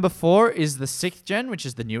 Number 4 is the 6th gen, which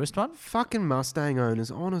is the newest one. Fucking Mustang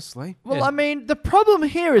owners, honestly. Well, Yeah. I mean, the problem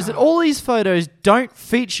here is that all these photos don't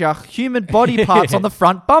feature human body parts on the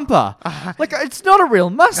front bumper. Like, it's not a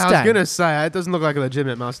real Mustang. I was gonna say it doesn't look like a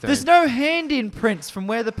legitimate Mustang. There's no hand imprints from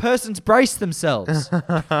where the person's braced themselves.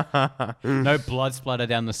 No blood splatter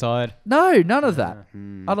down the side. No, none of that.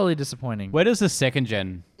 Utterly disappointing. Where does the second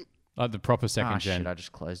gen, like the proper second Ah, gen? shit, I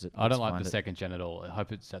just closed it. I don't Let's like find the it. second gen at all. I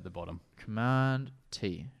hope it's at the bottom. Command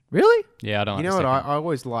T. Really? Yeah, I don't You like know the what? I second.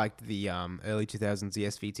 always liked the early 2000s, the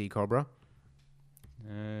SVT Cobra.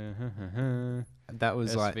 That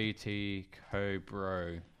was like SVT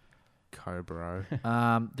Cobra. Cobra.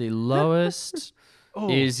 The lowest Oh,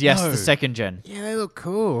 is, yes, no. the 2nd gen. Yeah, they look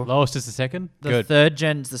cool. Lowest is the second? The Good. 3rd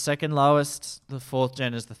gen's the 2nd lowest. The 4th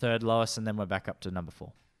gen is the 3rd lowest. And then we're back up to number 4.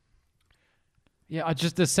 Yeah,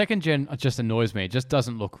 the second gen just annoys me. It just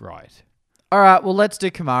doesn't look right. All right, well, let's do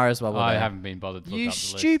Camaro as well. I haven't been bothered to look You up the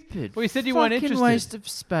list. stupid. Well, you said you weren't fucking interested. waste of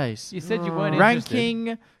space. You said you weren't interested.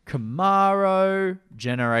 Ranking Camaro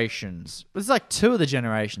generations. There's like 2 of the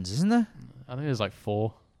generations, isn't there? I think there's like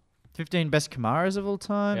 4. 15 best Camaros of all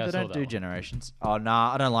time. Yeah, I They saw don't that do one. generations. Oh,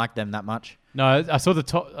 nah, I don't like them that much. No, I saw the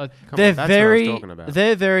top. Come they're on, that's very, what I was talking about.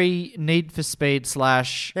 they're very Need for Speed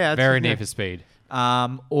slash, Yeah, very Need for Speed.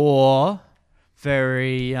 or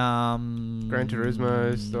very Gran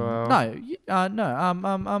Turismo style.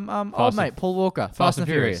 old Fast mate and- Paul Walker, Fast and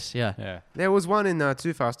Furious. Yeah. Yeah. There was one in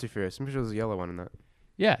Too Fast, Too Furious. I'm pretty sure there's a yellow one in that.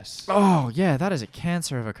 Yes. Oh yeah, that is a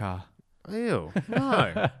cancer of a car. Ew.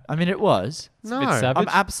 No. I mean, it was. It's a bit No. savage. I'm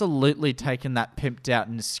absolutely taking that pimped out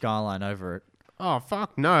in Skyline over it. Oh,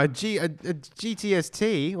 fuck no. A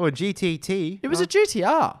GTST or GTT. It was a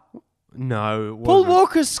GTR. No. It Paul wasn't.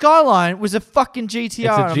 Walker's Skyline was a fucking GTR. It's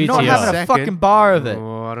a I'm not GTR. having a Second. fucking bar of it.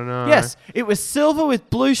 Oh, I don't know. Yes, it was silver with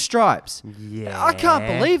blue stripes. Yeah. I can't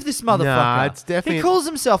believe this motherfucker. Nah, it's definitely. He calls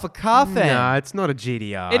himself a car fan. Nah, it's not a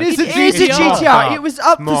GDR. It is It a is a GTR. GTR. It was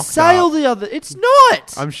up for Mocked sale up. the other. It's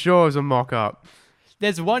not. I'm sure it was a mock-up.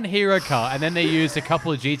 There's one hero car, and then they used a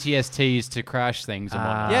couple of GTSTs to crash things and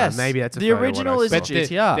whatnot. yes, maybe that's a the photo of what original I is saw. a But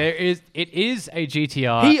GTR. it is a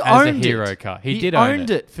GTR He as a owned hero it. car. He did own owned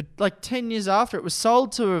it for like 10 years after. It was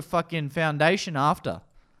sold to a fucking foundation after.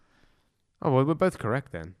 Oh, well, we're both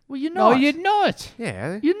correct then. Well, you're No, not. you're not.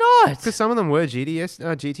 Yeah. You're not. Because some of them were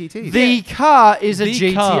GTTs. The car is a The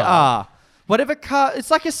GTR. car. Whatever car,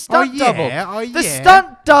 it's like a stunt yeah, double. oh, The yeah.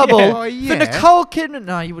 stunt double Yeah. Oh, for yeah. Nicole Kidman.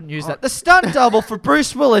 No, you wouldn't use that. The stunt double for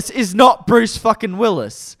Bruce Willis is not Bruce fucking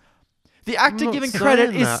Willis. The actor not given saying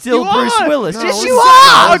credit is that. still You Bruce are. Willis. No, I Yes, wasn't you saying that.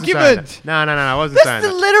 are. I wasn't saying Argument. that. No, I wasn't That's saying the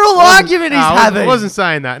that. literal I wasn't- argument he's no, having. I wasn't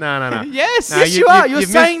saying that. No. Yes. No, Yes, you are. You're you've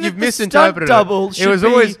saying that you've the stunt misinterpreted double it. should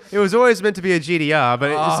It was always meant to be a GDR,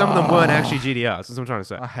 but some of them weren't actually GDRs. That's what I'm trying to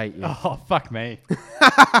say. I hate you. Oh, fuck me.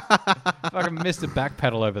 Fucking missed a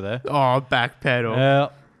backpedal over there. Oh, backpedal. Yeah.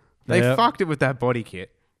 They Yeah. fucked it with that body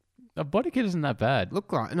kit. The body kit isn't that bad.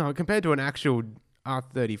 Look like compared to an actual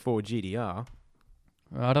R34 GDR.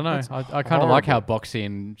 I don't know. That's I kind of like how horrible. boxy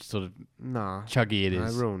and sort of Nah, chuggy it I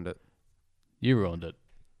is. ruined it. You ruined it.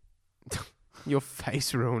 Your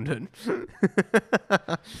face ruined it.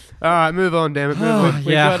 All right, move on, damn it. Move on. We've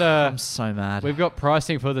yeah, got, I'm so mad. We've got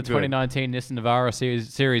pricing for the 2019 Nissan Navara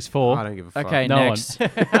Series 4. I don't give a fuck. Okay, No one. next.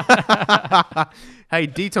 Hey,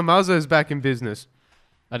 Di Tommaso's back in business.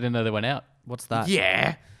 I didn't know they went out. What's that?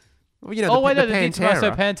 Yeah. Well, you know, Oh, the, wait, the no, the Pantera.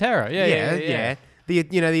 Tommaso Pantera. Yeah.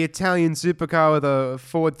 The Italian supercar with a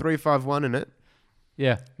Ford 351 in it.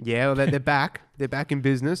 Yeah. Yeah, well, they're back. They're back in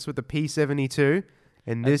business with the P72,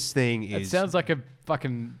 and this thing It is sounds like a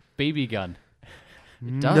fucking BB gun.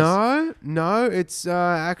 does. No, it's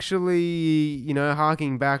actually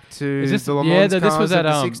harking back to Is this the Le yeah? Mans This cars was of at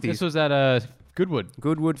the 60s. this was at Goodwood.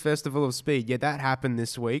 Goodwood Festival of Speed. Yeah, that happened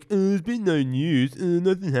this week. There's been no news.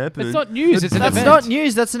 Nothing happened. It's not news. It's an That's event. not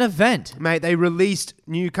news. That's an event. Mate, they released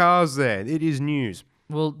new cars there. It is news.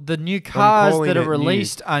 Well, the new I'm cars calling that are it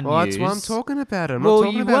released news. are Well, news. that's what I'm talking about. I'm Well, not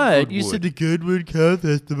talking you about weren't. You Goodwood. said the Goodwood Car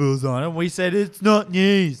Festival's on, and we said it's not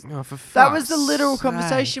news. Oh, for That was the fuck's literal sake.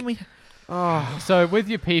 conversation we. Oh, So with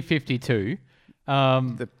your P52,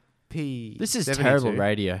 the P. This is terrible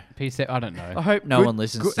radio. P7, I don't I know. hope no Good- one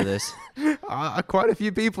listens good- to this. Quite a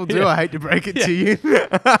few people do. Yeah. I hate to break it to you.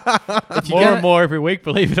 More and more every week,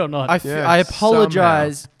 believe it or not, Yeah, I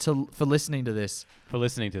apologize for listening to this. for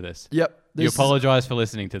listening to this. Yep. You apologize for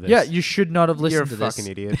listening to this. Yeah, you should not have You're a listened to this. fucking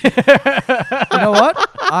idiot. You know what?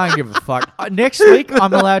 I don't give a fuck. Next week,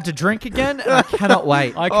 I'm allowed to drink again, and I cannot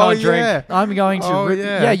wait. I can't drink. Yeah. I'm going to. Oh,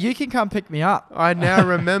 yeah. Yeah, you can come pick me up. I now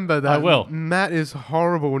remember that. I will. Matt is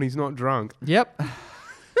horrible when he's not drunk. Yep.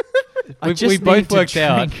 I We just both need to worked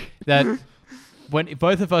out drink. that when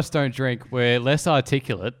both of us don't drink, we're less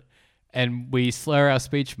articulate and we slur our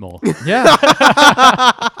speech more. Yeah.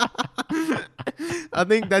 I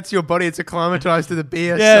think that's your body. It's acclimatized to the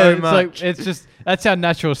beer so it's much. like it's just that's our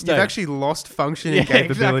natural state. You've actually lost functioning Yeah,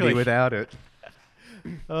 capability exactly. without it.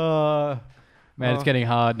 Man, it's getting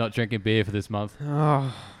hard not drinking beer for this month.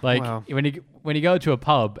 Oh, Like wow. when you go to a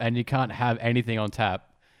pub and you can't have anything on tap,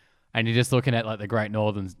 and you're just looking at like the Great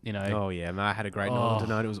Northerns, you know. Oh yeah, man, I had a great night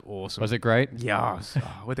tonight. It was awesome. Was it great? Yes.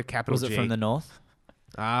 Oh, with a capital Was G. it from the north?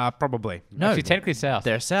 Probably. No. Actually, technically south.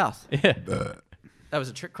 They're south. Yeah. That was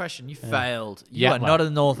a trick question. You failed. You Yatla. are not a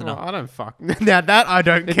northerner. Oh, I don't fuck. Now that I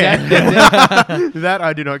don't care. That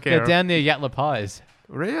I do not care. They're down near Yatla Pies.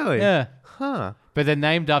 Really? Yeah. Huh. But they're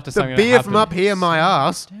named after The something beer that from up happened. here, my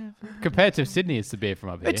ass. Compared to Sydney, it's the beer from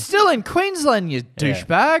up here. It's still in Queensland, you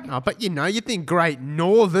douchebag. Oh, but you think Great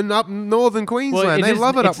Northern up in northern Queensland. They is-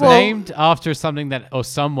 love it up it's there. named after something that, or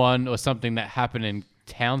someone, or something that happened in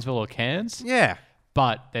Townsville or Cairns, Yeah.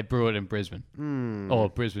 but they brew it in Brisbane. Hmm. Or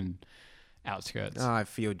Brisbane outskirts. Oh, I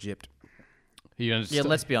feel gypped. You Yeah, understand?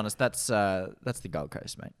 let's be honest. That's the Gold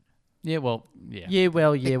Coast, mate. Yeah, well, yeah. Yeah,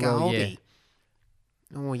 well, The Goldie.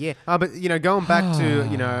 Oh yeah. But going back to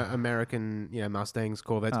American Mustangs,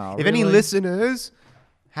 Corvettes. Oh, if any really? listeners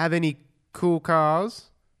have any cool cars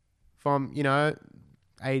from 80s,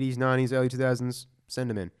 90s, early 2000s, send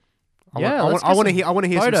them in. Yeah, let's I get want to some hear. I want to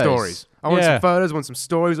hear some photos. stories. I want Yeah. some photos. I want some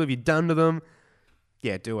stories. What have you done to them?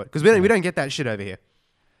 Yeah, do it because we don't get that shit over here.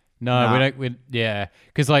 No, Nah. we don't. Yeah,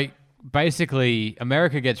 because like basically,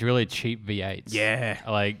 America gets really cheap V8s. Yeah.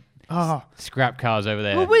 like Oh, scrap cars over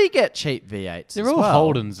there. Well, we get cheap V8s. They're as all well.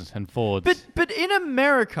 Holdens and Fords. But in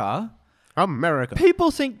America, America. people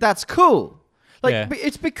think that's cool. Like Yeah.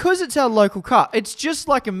 it's because it's our local car. It's just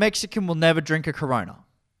like a Mexican will never drink a Corona.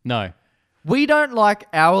 no, We don't like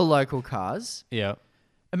our local cars. yeah,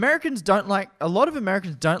 A lot of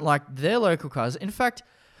Americans don't like their local cars. In fact,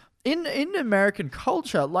 in American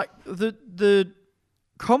culture, like the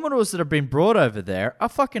Commodores that have been brought over there are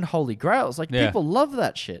fucking holy grails. Like Yeah. people love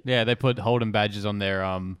that shit. yeah. They put Holden badges on their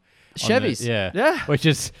Chevys. yeah, which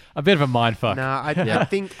is a bit of a mind fuck. Nah, I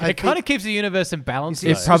think it kind of keeps the universe in balance.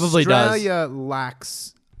 It though. probably does. Australia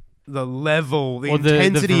lacks the level, the Or the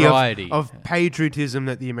intensity variety. of patriotism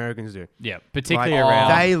that the Americans do. yeah, particularly Like,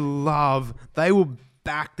 around. they will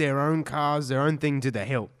back their own cars, their own thing to the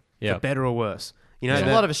hilt, Yeah. for better or worse. There's a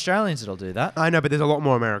lot of Australians that'll do that. I know, but there's a lot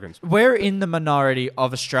more Americans. We're in the minority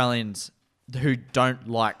of Australians who don't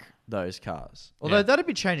like those cars. Although Yeah. that'd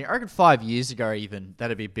be changing. I reckon 5 years ago even,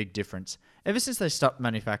 that'd be a big difference. Ever since they stopped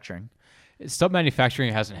manufacturing. Stop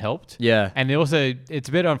manufacturing hasn't helped. Yeah. And also, it's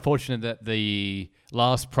a bit unfortunate that the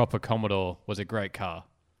last proper Commodore was a great car.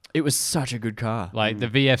 It was such a good car. Like the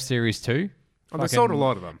VF Series 2. Oh, they sold a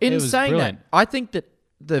lot of them. In It was saying brilliant. that, I think that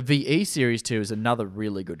the VE Series 2 is another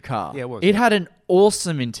really good car. Yeah, it was. It had an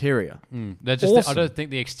awesome interior. They're just, Awesome. I don't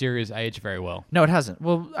think the exteriors age very well. No, it hasn't.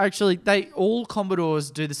 Well, actually, all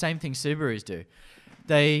Commodores do the same thing Subarus do.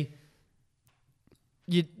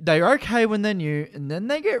 They're okay when they're new, and then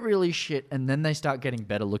they get really shit, and then they start getting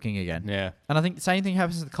better looking again. Yeah. And I think the same thing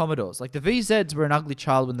happens with the Commodores. Like the VZs were an ugly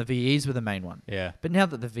child when the VEs were the main one. Yeah. But now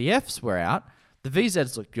that the VFs were out, the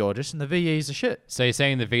VZs look gorgeous and the VEs are shit. So you're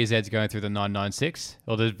saying the VZ's going through the 996?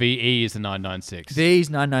 Or the VE is the 996? VEs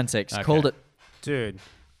 996. Okay. Called it. Dude,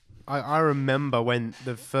 I remember when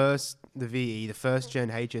the first gen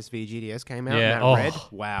HSV GTS came out. Yeah, in that oh. red.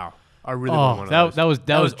 Wow. I really want one of those.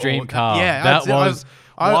 that was dream car. Yeah, that was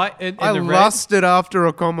white in I the red. lusted after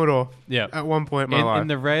a Commodore. Yeah. At one point in my life. In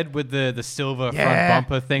the red with the silver Yeah, front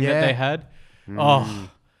bumper thing that yeah. they had. Oh,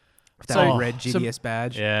 that So- red GTS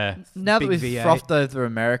badge. yeah. Now that Big we've V8. frothed over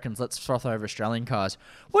Americans, let's froth over Australian cars.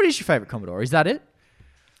 What is your favourite Commodore? Is that it?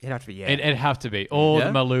 It'd have to be, yeah. It'd have to be. Or Yeah?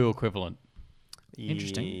 the Maloo equivalent.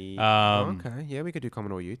 Interesting. Okay, yeah, we could do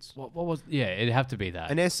Commodore Utes. What was... Yeah, it'd have to be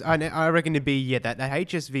that. I reckon it'd be, that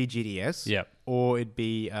HSV GTS. Yep. Or it'd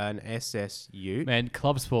be an SS Ute. Man,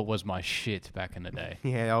 Club Sport was my shit back in the day.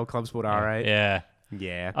 Yeah, the old Club Sport R8. Yeah.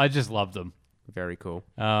 Yeah. I just loved them. Very cool.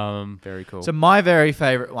 Um, Very cool. So my very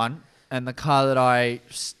favourite one, and the car that I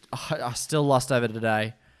still lost over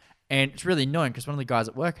today, and it's really annoying because one of the guys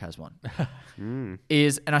at work has one,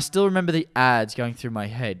 is, and I still remember the ads going through my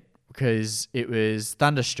head because it was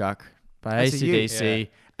Thunderstruck by That's a Ute, AC/DC yeah.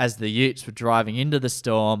 as the Utes were driving into the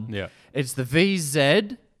storm. Yeah. It's the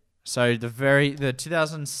VZ. So the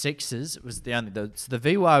 2006s was so the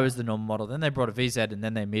VY was the normal model. Then they brought a VZ, and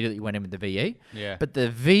then they immediately went in with the VE. Yeah. But the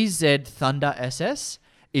VZ Thunder SS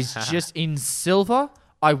is just in silver.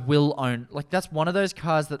 I will own. Like that's one of those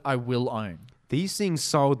cars that I will own. These things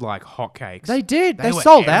sold like hotcakes. They did. They were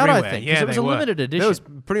sold out, I everywhere. think, Yeah, because it was they a were. limited There edition. was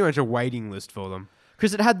pretty much a waiting list for them.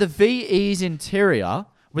 Because it had the VE's interior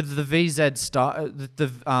with the VZ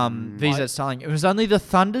VZ styling. It was only the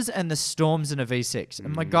Thunders and the Storms in a V6.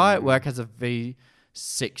 And my guy at work has a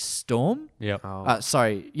V6 Storm. Yep. Oh.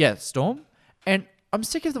 Storm. And I'm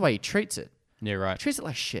sick of the way he treats it. Yeah, right. He treats it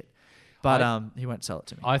like shit. But he won't sell it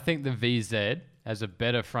to me. I think the VZ has a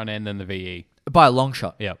better front end than the VE. By a long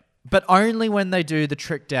shot. Yep. But only when they do the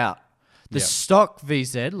tricked out. The Yep. stock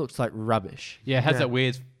VZ looks like rubbish. Yeah, it has Yeah. that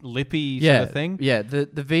weird lippy Yeah, sort of thing. Yeah, the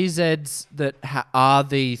VZs that are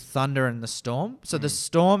the Thunder and the Storm. So the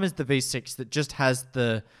Storm is the V6 that just has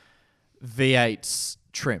the V8's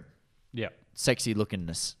trim, Yep. sexy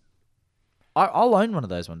lookingness. I'll own one of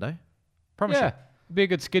those one day. Promise Yeah. you. Be a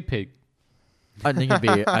good skid pig. I think it'd be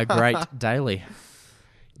a great daily.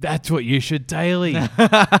 That's what you should daily. Yeah,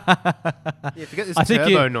 forget this I think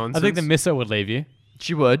turbo nonsense. I think the misso would leave you,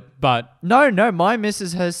 She would. but No, my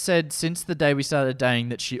missus has said since the day we started dating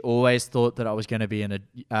that she always thought that I was going to be in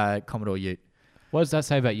a Commodore Ute. what does that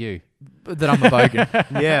say about you? That I'm a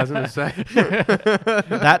bogan. Yeah, I was going to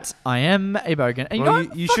say. I am a bogan. And Well, you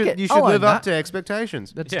know, you what? Fuck should it. you I'll should live own up that. to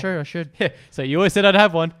expectations. That's Yeah. true, I should. Yeah. So you always said I'd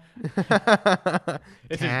have one.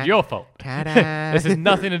 This is your fault. Ta-da. This has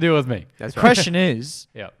nothing to do with me. That's The right. question is,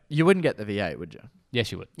 Yeah. you wouldn't get the V8, would you?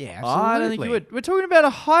 Yes, you would. Yeah, absolutely. I don't think you would. We're talking about a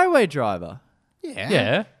highway driver. Yeah.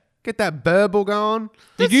 Yeah. Get that burble going.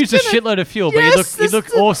 You'd use a shitload of fuel, but you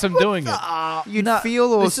look awesome doing it. You'd feel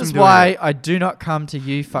awesome This is doing why it. I do not come to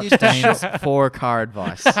you fuckstains for car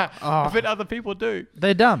advice. But other people do.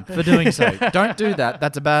 They're dumb for doing so. Don't do that.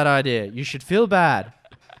 That's a bad idea. You should feel bad.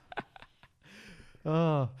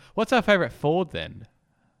 Oh, what's our favorite Ford then?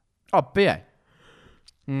 Oh, BA.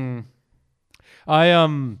 I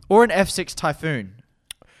Or an F6 Typhoon.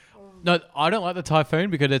 no, I don't like the Typhoon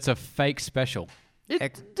because it's a fake special.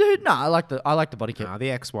 Dude, no, I like the body kit. Nah, the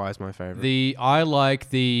XY is my favorite. I like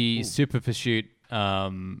the Super Pursuit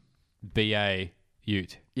BA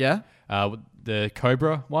Ute. Yeah? The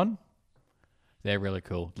Cobra one. They're really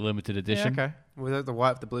cool. The limited edition. Yeah, okay. Was that the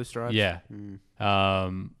white with the blue stripes? Yeah.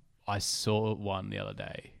 I saw one the other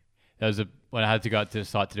day. There was when I had to go out to the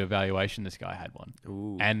site to do evaluation, this guy had one.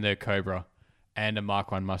 Ooh. And the Cobra. And a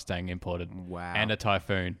Mark 1 Mustang imported. Wow. And a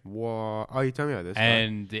Typhoon. Whoa. Oh, you told me about this. right?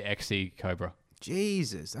 And the XC Cobra.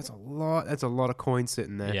 Jesus, that's a lot. That's a lot of coins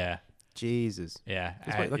sitting there. Yeah. Jesus. Yeah.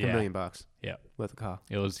 It's like yeah. $1 million Yeah. worth of car.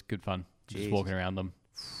 It was good fun. Just Jesus. walking around them.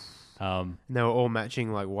 And they were all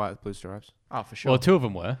matching like white with blue stripes. Oh, for sure. Well, two of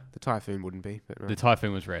them were. The Typhoon wouldn't be, but The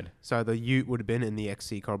Typhoon was red. so the Ute would have been, and the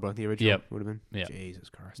XC Cobra, the original, Yep. would have been. Yep. Jesus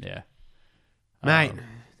Christ, Yeah. mate.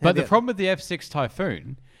 But the problem with the F6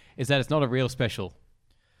 Typhoon is that it's not a real special.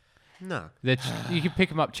 No, You can pick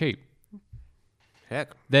them up cheap. heck.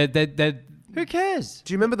 They're Who cares?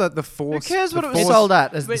 Do you remember the Force? Who cares the what it was Force- sold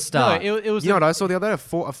at as the start? No, it was. You know what I saw the other day? A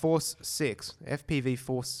Force 6, FPV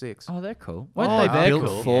Force 6. Oh, they're cool. Oh, Weren't they they're built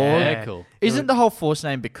cool. for? Yeah, Yeah. they're cool. Isn't the whole Force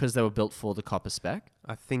name because they were built for the copper spec?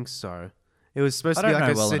 I think so. It was supposed I to be don't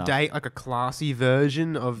like a know well enough. sedate, like a classy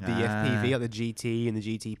version of the Ah. FPV, like the GT and the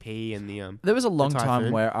GTP and the There was a long time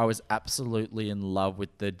Typhoon. where I was absolutely in love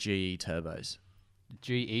with the GE turbos.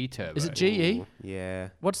 GE Turbo. Is it GE? Ooh, yeah.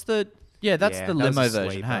 What's the? Yeah, that's Yeah, the that was limo a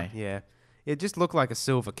version. sleeper, Hey, Yeah. It just looked like a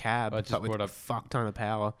silver cab, I just but with brought a up- fuck ton of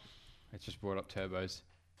power. It just brought up turbos.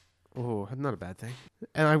 Oh, not a bad thing.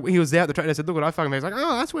 And he was out the track. I said, "Look what I fucking made." He's like,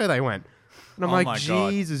 "Oh, that's where they went." And I'm Oh like, my God.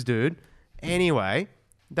 "Jesus, dude." Anyway,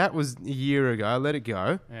 that was a year ago. I let it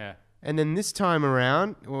go. Yeah. And then this time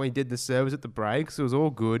around, when we did the service at the brakes, it was all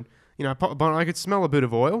good. You know, I popped the bonnet, I could smell a bit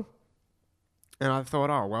of oil. And I thought,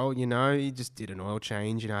 oh, well, you know, he just did an oil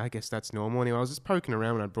change. You know, I guess that's normal. Anyway, I was just poking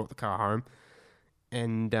around when I brought the car home.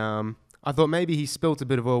 And I thought maybe he spilt a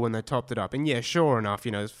bit of oil when they topped it up. And yeah, sure enough,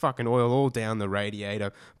 you know, there's fucking oil all down the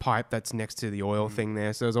radiator pipe that's next to the oil thing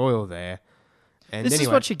there. So there's oil there. And this anyway,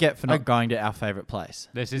 is what you get for not going to our favorite place.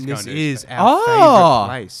 This is this going to is be our favorite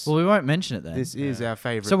place. Well, we won't mention it then. This is our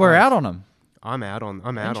favorite so we're place. out on them. I'm out on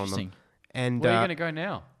them. Interesting. And Where are you going to go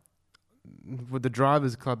now? with the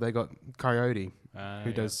drivers club, they got Coyote, who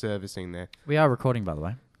Yeah. does servicing there. We are recording, by the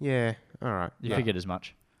way. Yeah, all right. You Yeah. figured as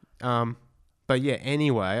much. But yeah.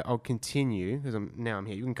 Anyway, I'll continue because I'm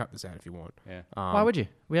here. You can cut this out if you want. Yeah. Why would you?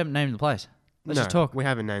 We haven't named the place. Let's no, just talk. We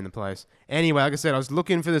haven't named the place. Anyway, like I said, I was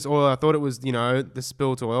looking for this oil. I thought it was, you know, the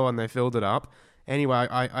spilt oil, and they filled it up. Anyway,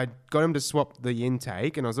 I got him to swap the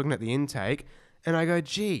intake, and I was looking at the intake, and I go,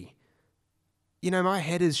 gee, you know, my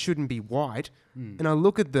headers shouldn't be white. And I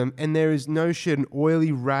look at them, and there is no shit, an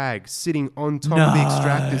oily rag sitting on top of the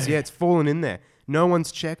extractors. Yeah, it's fallen in there. No one's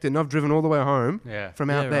checked it, and I've driven all the way home Yeah. from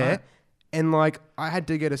out Yeah, there. right. And like I had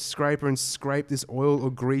to get a scraper and scrape this oil or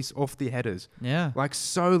grease off the headers. Yeah. Like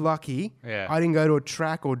so lucky. Yeah. I didn't go to a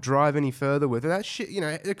track or drive any further with it. That shit,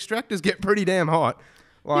 extractors get pretty damn hot.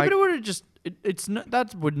 Yeah, Like, but it would have just. It's not,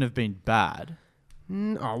 that wouldn't have been bad.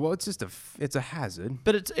 oh well, it's just it's a hazard.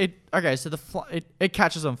 But okay. So it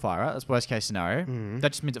catches on fire. Right? That's worst case scenario.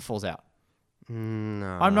 That just means it falls out.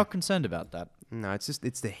 No, I'm not concerned about that. No, it's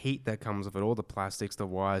the heat that comes with it. All the plastics, the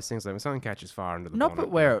wires, things like that. When something catches fire under the Not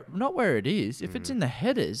bonnet. not where it is. If it's in the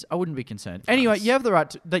headers, I wouldn't be concerned. Anyway, you have the right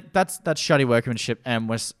to. That's shoddy workmanship, and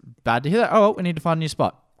was bad to hear that. Oh, well, we need to find a new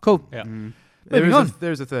spot. Cool. Yeah. Moving on.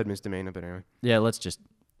 There's a third misdemeanor, but anyway. Yeah, let's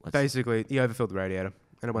Basically, he overfilled the radiator,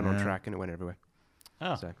 and it went on Yeah. track, and it went everywhere.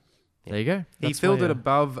 Oh. So There you go. he That's filled why, it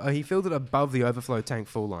above. He filled it above the overflow tank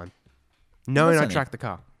full line, knowing That's I only- tracked the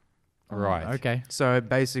car. Right. Okay. So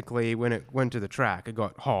basically, when it went to the track, it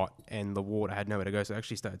got hot, and the water had nowhere to go. So it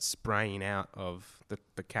actually started spraying out of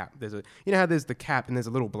the cap. There's how there's the cap and there's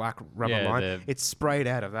a little black rubber Yeah, line. It sprayed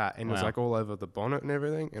out of that and was Wow. like all over the bonnet and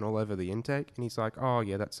everything, and all over the intake. And he's like, "Oh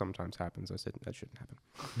yeah, that sometimes happens." I said, "That shouldn't happen."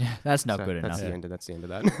 Yeah, that's not So good enough. That's the end of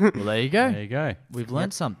that. Well, there you go. There you go. We've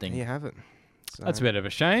learned something. There you have it. So That's a bit of a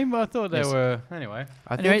shame, but I thought Yes. they were anyway.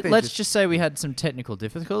 I think Anyway, they let's just say we had some technical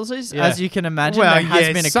difficulties. Yeah. As you can imagine, well, there has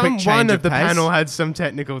yeah, been a some quick change one of the pace. panel had some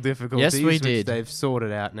technical difficulties. we which did. They've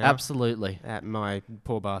sorted out now. Absolutely. At my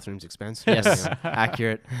poor bathroom's expense. Yes,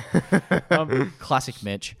 accurate. Classic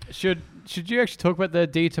Mitch. Should you actually talk about the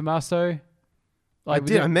Di Tommaso? I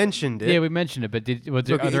did. I mentioned it. Yeah, we mentioned it, but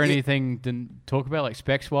Look, are there it- anything to talk about, like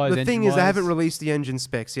specs wise? The thing is, they haven't released the engine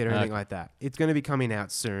specs yet or anything Okay. like that. It's going to be coming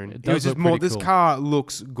out soon. It was does just look more. pretty This cool. car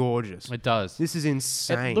looks gorgeous. It does. This is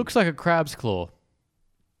insane. It looks like a crab's claw.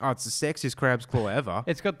 Oh, it's the sexiest crab's claw ever.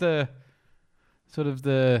 It's got the sort of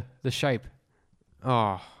the shape.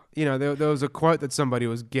 Oh, there was a quote that somebody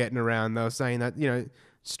was getting around. They were saying that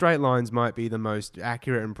straight lines might be the most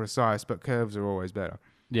accurate and precise, but curves are always better.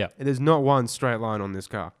 Yeah, And there's not one straight line on this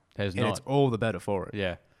car, there's and not. it's all the better for it.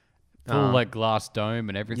 Yeah, full Um, like glass dome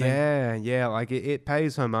and everything. Yeah, like it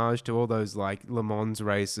pays homage to all those like Le Mans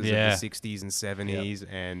races Yeah. of the 60s and 70s,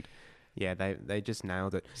 and yeah, they just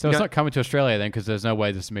nailed it. So You it's know- not coming to Australia then, because there's no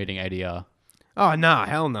way this is meeting ADR. Oh no,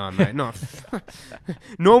 hell no, mate. Not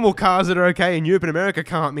normal cars that are okay in Europe and America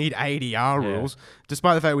can't meet ADR Yeah. rules,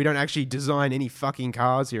 despite the fact we don't actually design any fucking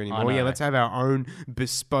cars here anymore. Yeah, know. let's have our own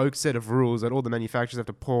bespoke set of rules that all the manufacturers have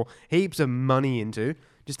to pour heaps of money into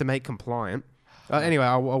just to make compliant. Anyway,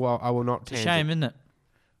 I will not. It's a shame, isn't it?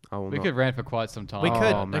 I will We not. could rant for quite some time. We could.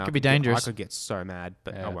 That man, could be dangerous. I could get so mad,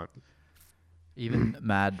 but Yeah. I won't. Even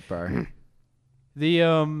mad, bro. The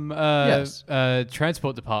Yes.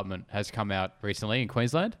 Transport Department has come out recently in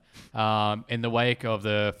Queensland in the wake of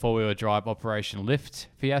the four-wheel drive Operation Lift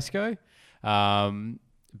fiasco.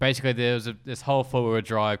 Basically, there was this whole four-wheel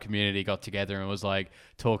drive community got together and was like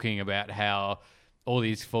talking about how all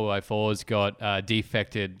these 4x4s got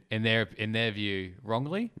defected in their view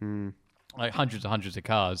wrongly, like hundreds of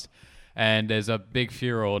cars, and there's a big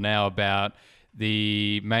furor now about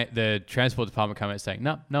the Transport Department coming out saying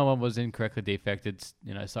no one was incorrectly defected,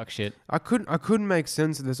 suck shit. I couldn't make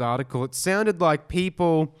sense of this article. It sounded like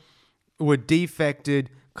people were defected,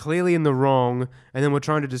 clearly in the wrong, and then were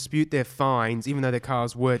trying to dispute their fines, even though their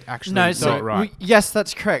cars weren't actually No, not so right. yes,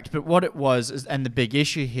 that's correct. But what it was, and the big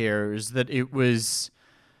issue here is that it was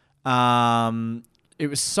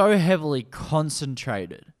so heavily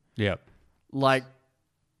concentrated. Yeah. Like,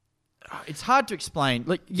 it's hard to explain.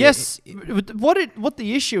 Like, yes, what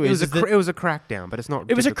the issue It is was, that it was a crackdown, but it's not.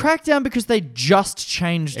 it was a typical. crackdown because they just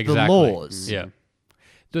changed the Exactly. laws. Yeah.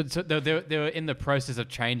 So they were in the process of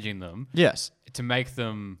changing them Yes, to make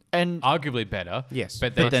them and arguably better. Yes.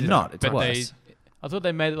 but But they're not. It's but worse. I thought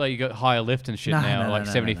they made it like you got higher lift and shit No, now, no, like no,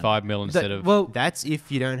 no, 75 mil instead of. well, That's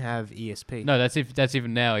if you don't have ESP. No, that's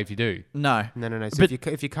even now if you do. no. No. So But-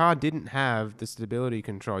 if your car didn't have the stability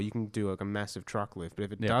control, you can do like a massive truck lift. But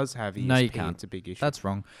if it Yeah. does have ESP, No, you can't. it's a big issue. That's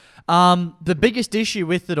wrong. The biggest issue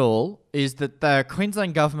with it all is that the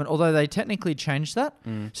Queensland government, although they technically changed that,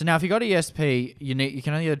 so now if you got ESP, you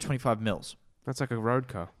can only go 25 mils, That's like a road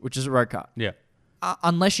car. which is a road car. Yeah.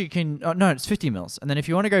 Unless you can, no, it's 50 mils, and then if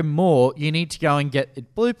you want to go more, you need to go and get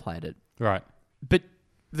it blue plated. Right. But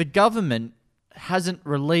the government hasn't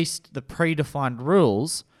released the predefined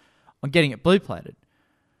rules on getting it blue plated.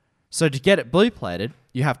 So to get it blue plated,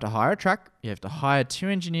 you have to hire a truck, you have to hire 2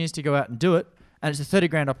 engineers to go out and do it, and it's a 30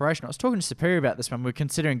 grand operation. I was talking to Superior about this when we were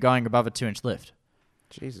considering going above a 2-inch lift.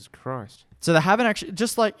 Jesus Christ. So they haven't actually,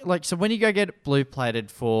 just like so when you go get it blue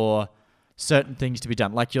plated for certain things to be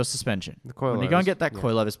done, like your suspension. The coilovers, When you go and get that yeah.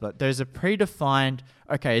 coilovers, but there's a predefined,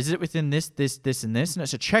 okay, is it within this, and this, and this? And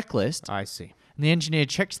it's a checklist. I see. And the engineer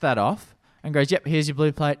checks that off, and goes, "Yep, here's your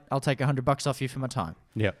blue plate. I'll take $100 off you for my time."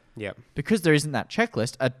 Yep. Yep. Because there isn't that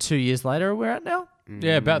checklist. 2 years later, we're at now.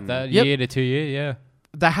 Yeah, about that. Yep. Year to 2 year, yeah.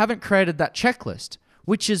 They haven't created that checklist,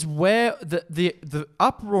 which is where the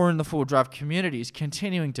uproar in the four-wheel drive community is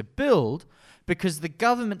continuing to build, because the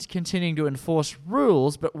government's continuing to enforce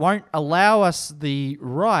rules but won't allow us the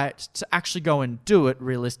right to actually go and do it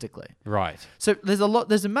realistically. Right. So there's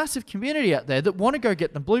a massive community out there that want to go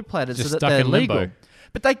get them blue plated Just so that stuck they're in limbo. legal.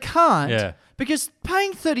 But they can't, Yeah. because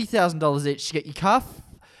paying $30,000 each to get your car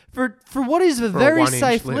for what is a a very 1-inch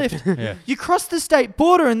safe lift. lift. Yeah. You cross the state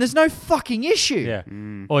border and there's no fucking issue. Yeah.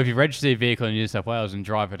 Or if you register your vehicle in New South Wales and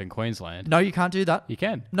drive it in Queensland, No, you can't do that. you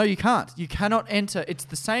can. No, you can't. You cannot enter. It's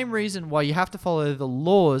the same reason why you have to follow the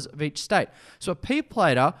laws of each state. So a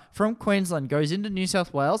P-plater from Queensland goes into New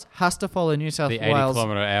South Wales, has to follow New South The 80 Wales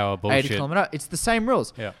kilometre hour 80 bullshit. kilometre. It's the same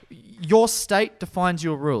rules. Yeah. Your state defines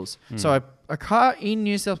your rules. So a car in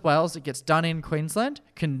New South Wales that gets done in Queensland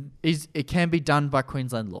can be done by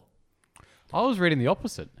Queensland law. I was reading the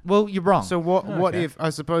opposite. Well, you're wrong. So what Okay. if, I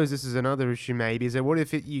suppose this is another issue maybe, is that what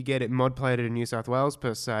if you get it mod plated in New South Wales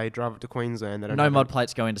per se, drive it to Queensland? They don't no have mod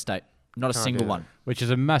plates go interstate. Not a Can't single do that. one. Which is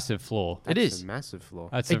a massive flaw. It That's is. a massive flaw.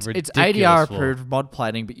 That's It's a ridiculous ADR flaw. approved mod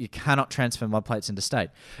plating, but you cannot transfer mod plates into state.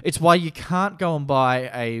 It's why you can't go and buy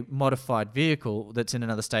a modified vehicle that's in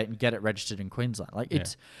another state and get it registered in Queensland. Like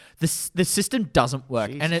it's the system doesn't work,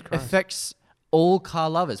 Jesus and it Christ. affects all car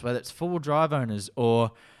lovers, whether it's four-wheel drive owners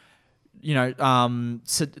or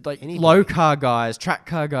Anybody. low car guys, track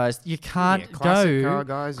car guys. You can't classic go car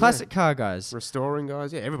guys, classic car guys. Restoring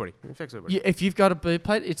guys, yeah, everybody. It affects everybody. If you've got a blue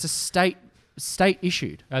plate, it's a state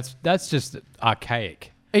issued. That's just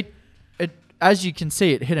archaic. It as you can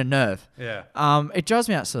see, it hit a nerve. Yeah. It drives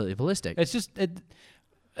me absolutely ballistic. It's just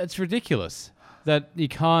it's ridiculous that you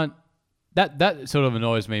can't. That sort of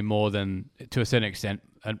annoys me more than, to a certain extent,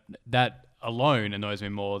 that alone annoys me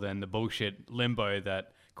more than the bullshit limbo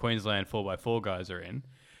that Queensland 4x4 guys are in.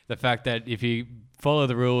 The fact that if you follow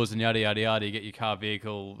the rules and yada yada yada, you get your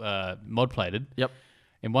vehicle mod plated. Yep.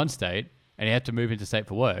 In one state, and you have to move into state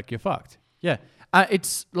for work, you're fucked. Yeah.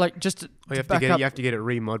 It's like just you have back to get up. you have to get it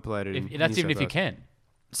remod plated. in That's New even South if you Wales. can.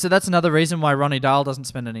 So that's another reason why Ronnie Dahl doesn't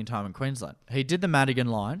spend any time in Queensland. He did the Madigan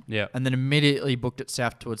line, Yeah. and then immediately booked it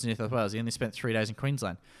south towards New South Wales. He only spent 3 days in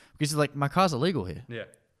Queensland because he's like, my car's illegal here. Yeah.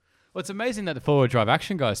 Well, it's amazing that the four-wheel drive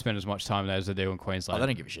action guys spend as much time there as they do in Oh, Queensland. they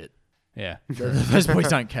don't give a shit. Yeah. Those boys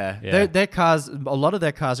don't care. Yeah. Their cars, a lot of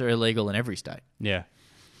their cars are illegal in every state, Yeah.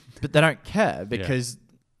 but they don't care because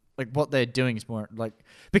like what they're doing is more like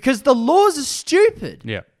because the laws are stupid.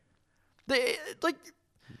 Yeah. They, like,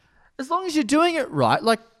 as long as you're doing it right,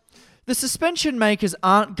 like, the suspension makers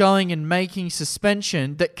aren't going and making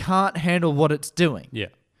suspension that can't handle what it's doing. Yeah.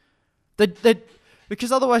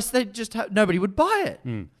 Because otherwise, they just nobody would buy it.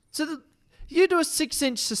 Mm. So you do a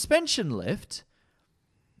 6-inch suspension lift,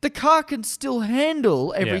 the car can still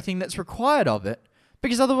handle everything that's required of it.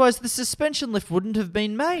 Because otherwise, the suspension lift wouldn't have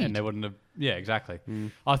been made. And they wouldn't have. Yeah, exactly.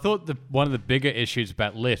 I thought one of the bigger issues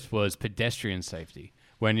about lift was pedestrian safety.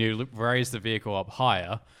 When you raise the vehicle up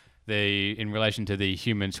higher, in relation to the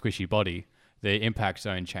human squishy body, the impact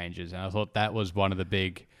zone changes, and I thought that was one of the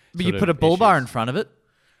big. But you put a bull bar in front of it.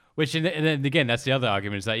 Which, and then again, that's the other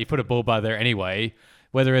argument, is that you put a bull bar there anyway,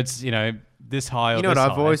 whether it's this high or You know this what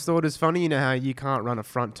high. I've always thought is funny? You know how you can't run a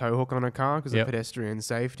front tow hook on a car because Yep. of pedestrian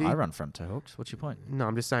safety? I run front toe hooks. What's your point? No,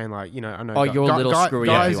 I'm just saying, like, I know. Oh, your little screwy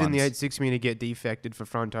guys heavy in the ones. 860 meter get defected for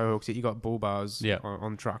front tow hooks. Yet you got bull bars Yeah.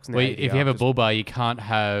 on trucks. and Well, the if you have a ADR, bull bar, you can't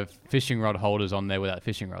have fishing rod holders on there without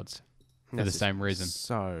fishing rods for the that's same reason.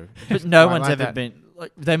 So, But no Right, one's like ever that. been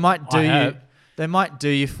like they might do I you. have. They might do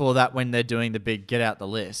you for that when they're doing the big get out the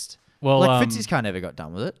list. Well, like Fitzy's car never got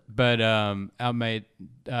done with it. but our mate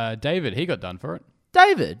David, he got done for it.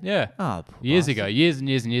 David. Yeah. Oh, poor Years bastard. ago, years and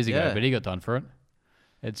years and years ago, Yeah. but he got done for it.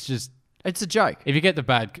 It's just, It's a joke. if you get the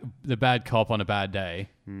bad cop on a bad day,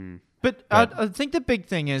 But I think the big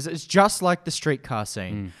thing is it's just like the streetcar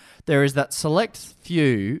scene. Mm. There is that select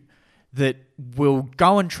few that will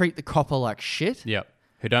go and treat the copper like shit, yep,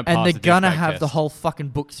 who don't and pass they're the gonna douchebag have the test. whole fucking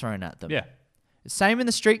book thrown at them. Yeah, Same in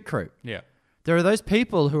the street crew. yeah, There are those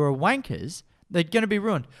people who are wankers. They're going to be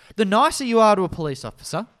ruined. The nicer you are to a police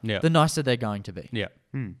officer, Yeah. the nicer they're going to be. yeah.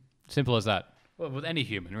 Simple as that. Well, with any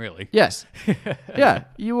human, really. Yes. Yeah.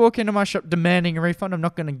 You walk into my shop demanding a refund, I'm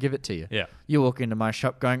not going to give it to you. Yeah, You walk into my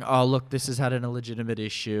shop going, oh, look, this has had an illegitimate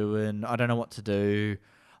issue and I don't know what to do.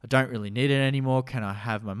 I don't really need it anymore. Can I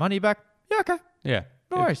have my money back? Yeah, okay. yeah.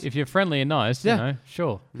 No worries. If you're friendly and nice, Yeah.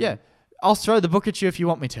 sure. Yeah. I'll throw the book at you if you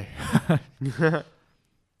want me to.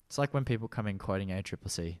 It's like when people come in quoting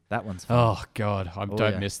ACCC. That one's fun. Oh God, I don't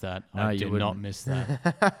yeah. miss that. No, I you do not wouldn't. miss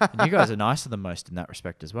that. And you guys are nicer than most in that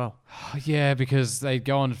respect as well. Yeah, because they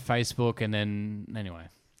go on Facebook and then anyway.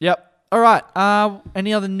 Yep. All right.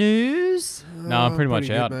 Any other news? No, I'm pretty much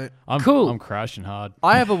pretty good, out. mate. I'm Cool. I'm crashing hard.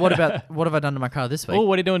 I have a what have I done to my car this week? Oh,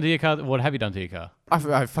 what are you doing to your car? What have you done to your car?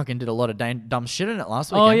 I fucking did a lot of dumb shit in it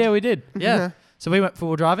last weekend. Oh yeah, we did. Yeah. So we went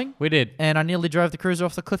four-wheel driving, We did and I nearly drove the Cruiser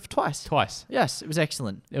off the cliff twice. twice. Yes, it was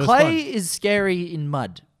excellent. It was Clay fun. is scary in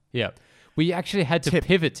mud. Yeah. We actually had to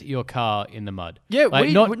pivot your car in the mud. Yeah, Like,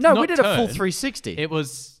 we not did a full turn. 360. It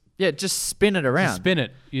was Yeah, just spin it to around. spin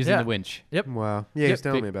it using Yeah. the winch. Yep. Wow. Yeah, he's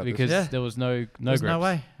telling me about because Yeah. there was no There's grips. no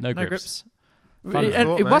way. No grips. Fun. as And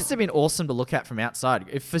thought, it mate. must have been awesome to look at from outside.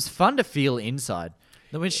 It was fun to feel inside.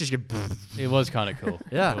 The winch just go. It was kind of cool.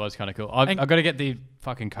 Yeah. It was kind of cool. I've And- got to get the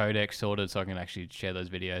fucking codec sorted so I can actually share those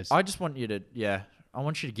videos. I just want you to, I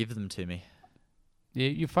want you to give them to me. Yeah,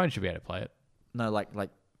 your phone should be able to play it. No, like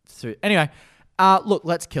through. Anyway, look,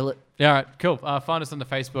 let's kill it. Yeah, all right, cool. Find us on the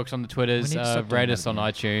Facebooks, on the Twitters. We need to stop Rate doing us that on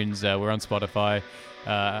iTunes. We're on Spotify,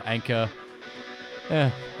 Anchor,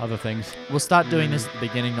 other things. We'll start doing this at the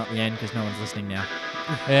beginning, not the end, because no one's listening now.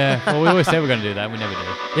 Yeah, well, we always say we're going to do that. We never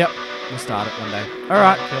do. Yep, we'll start it one day. All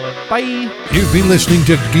right, Kill it. bye. You've been listening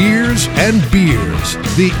to Gears and Beers,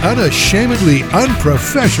 the unashamedly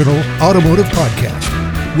unprofessional automotive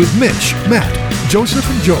podcast with Mitch, Matt, Joseph,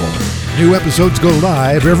 and Joel. New episodes go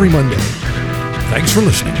live every Monday. Thanks for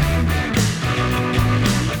listening.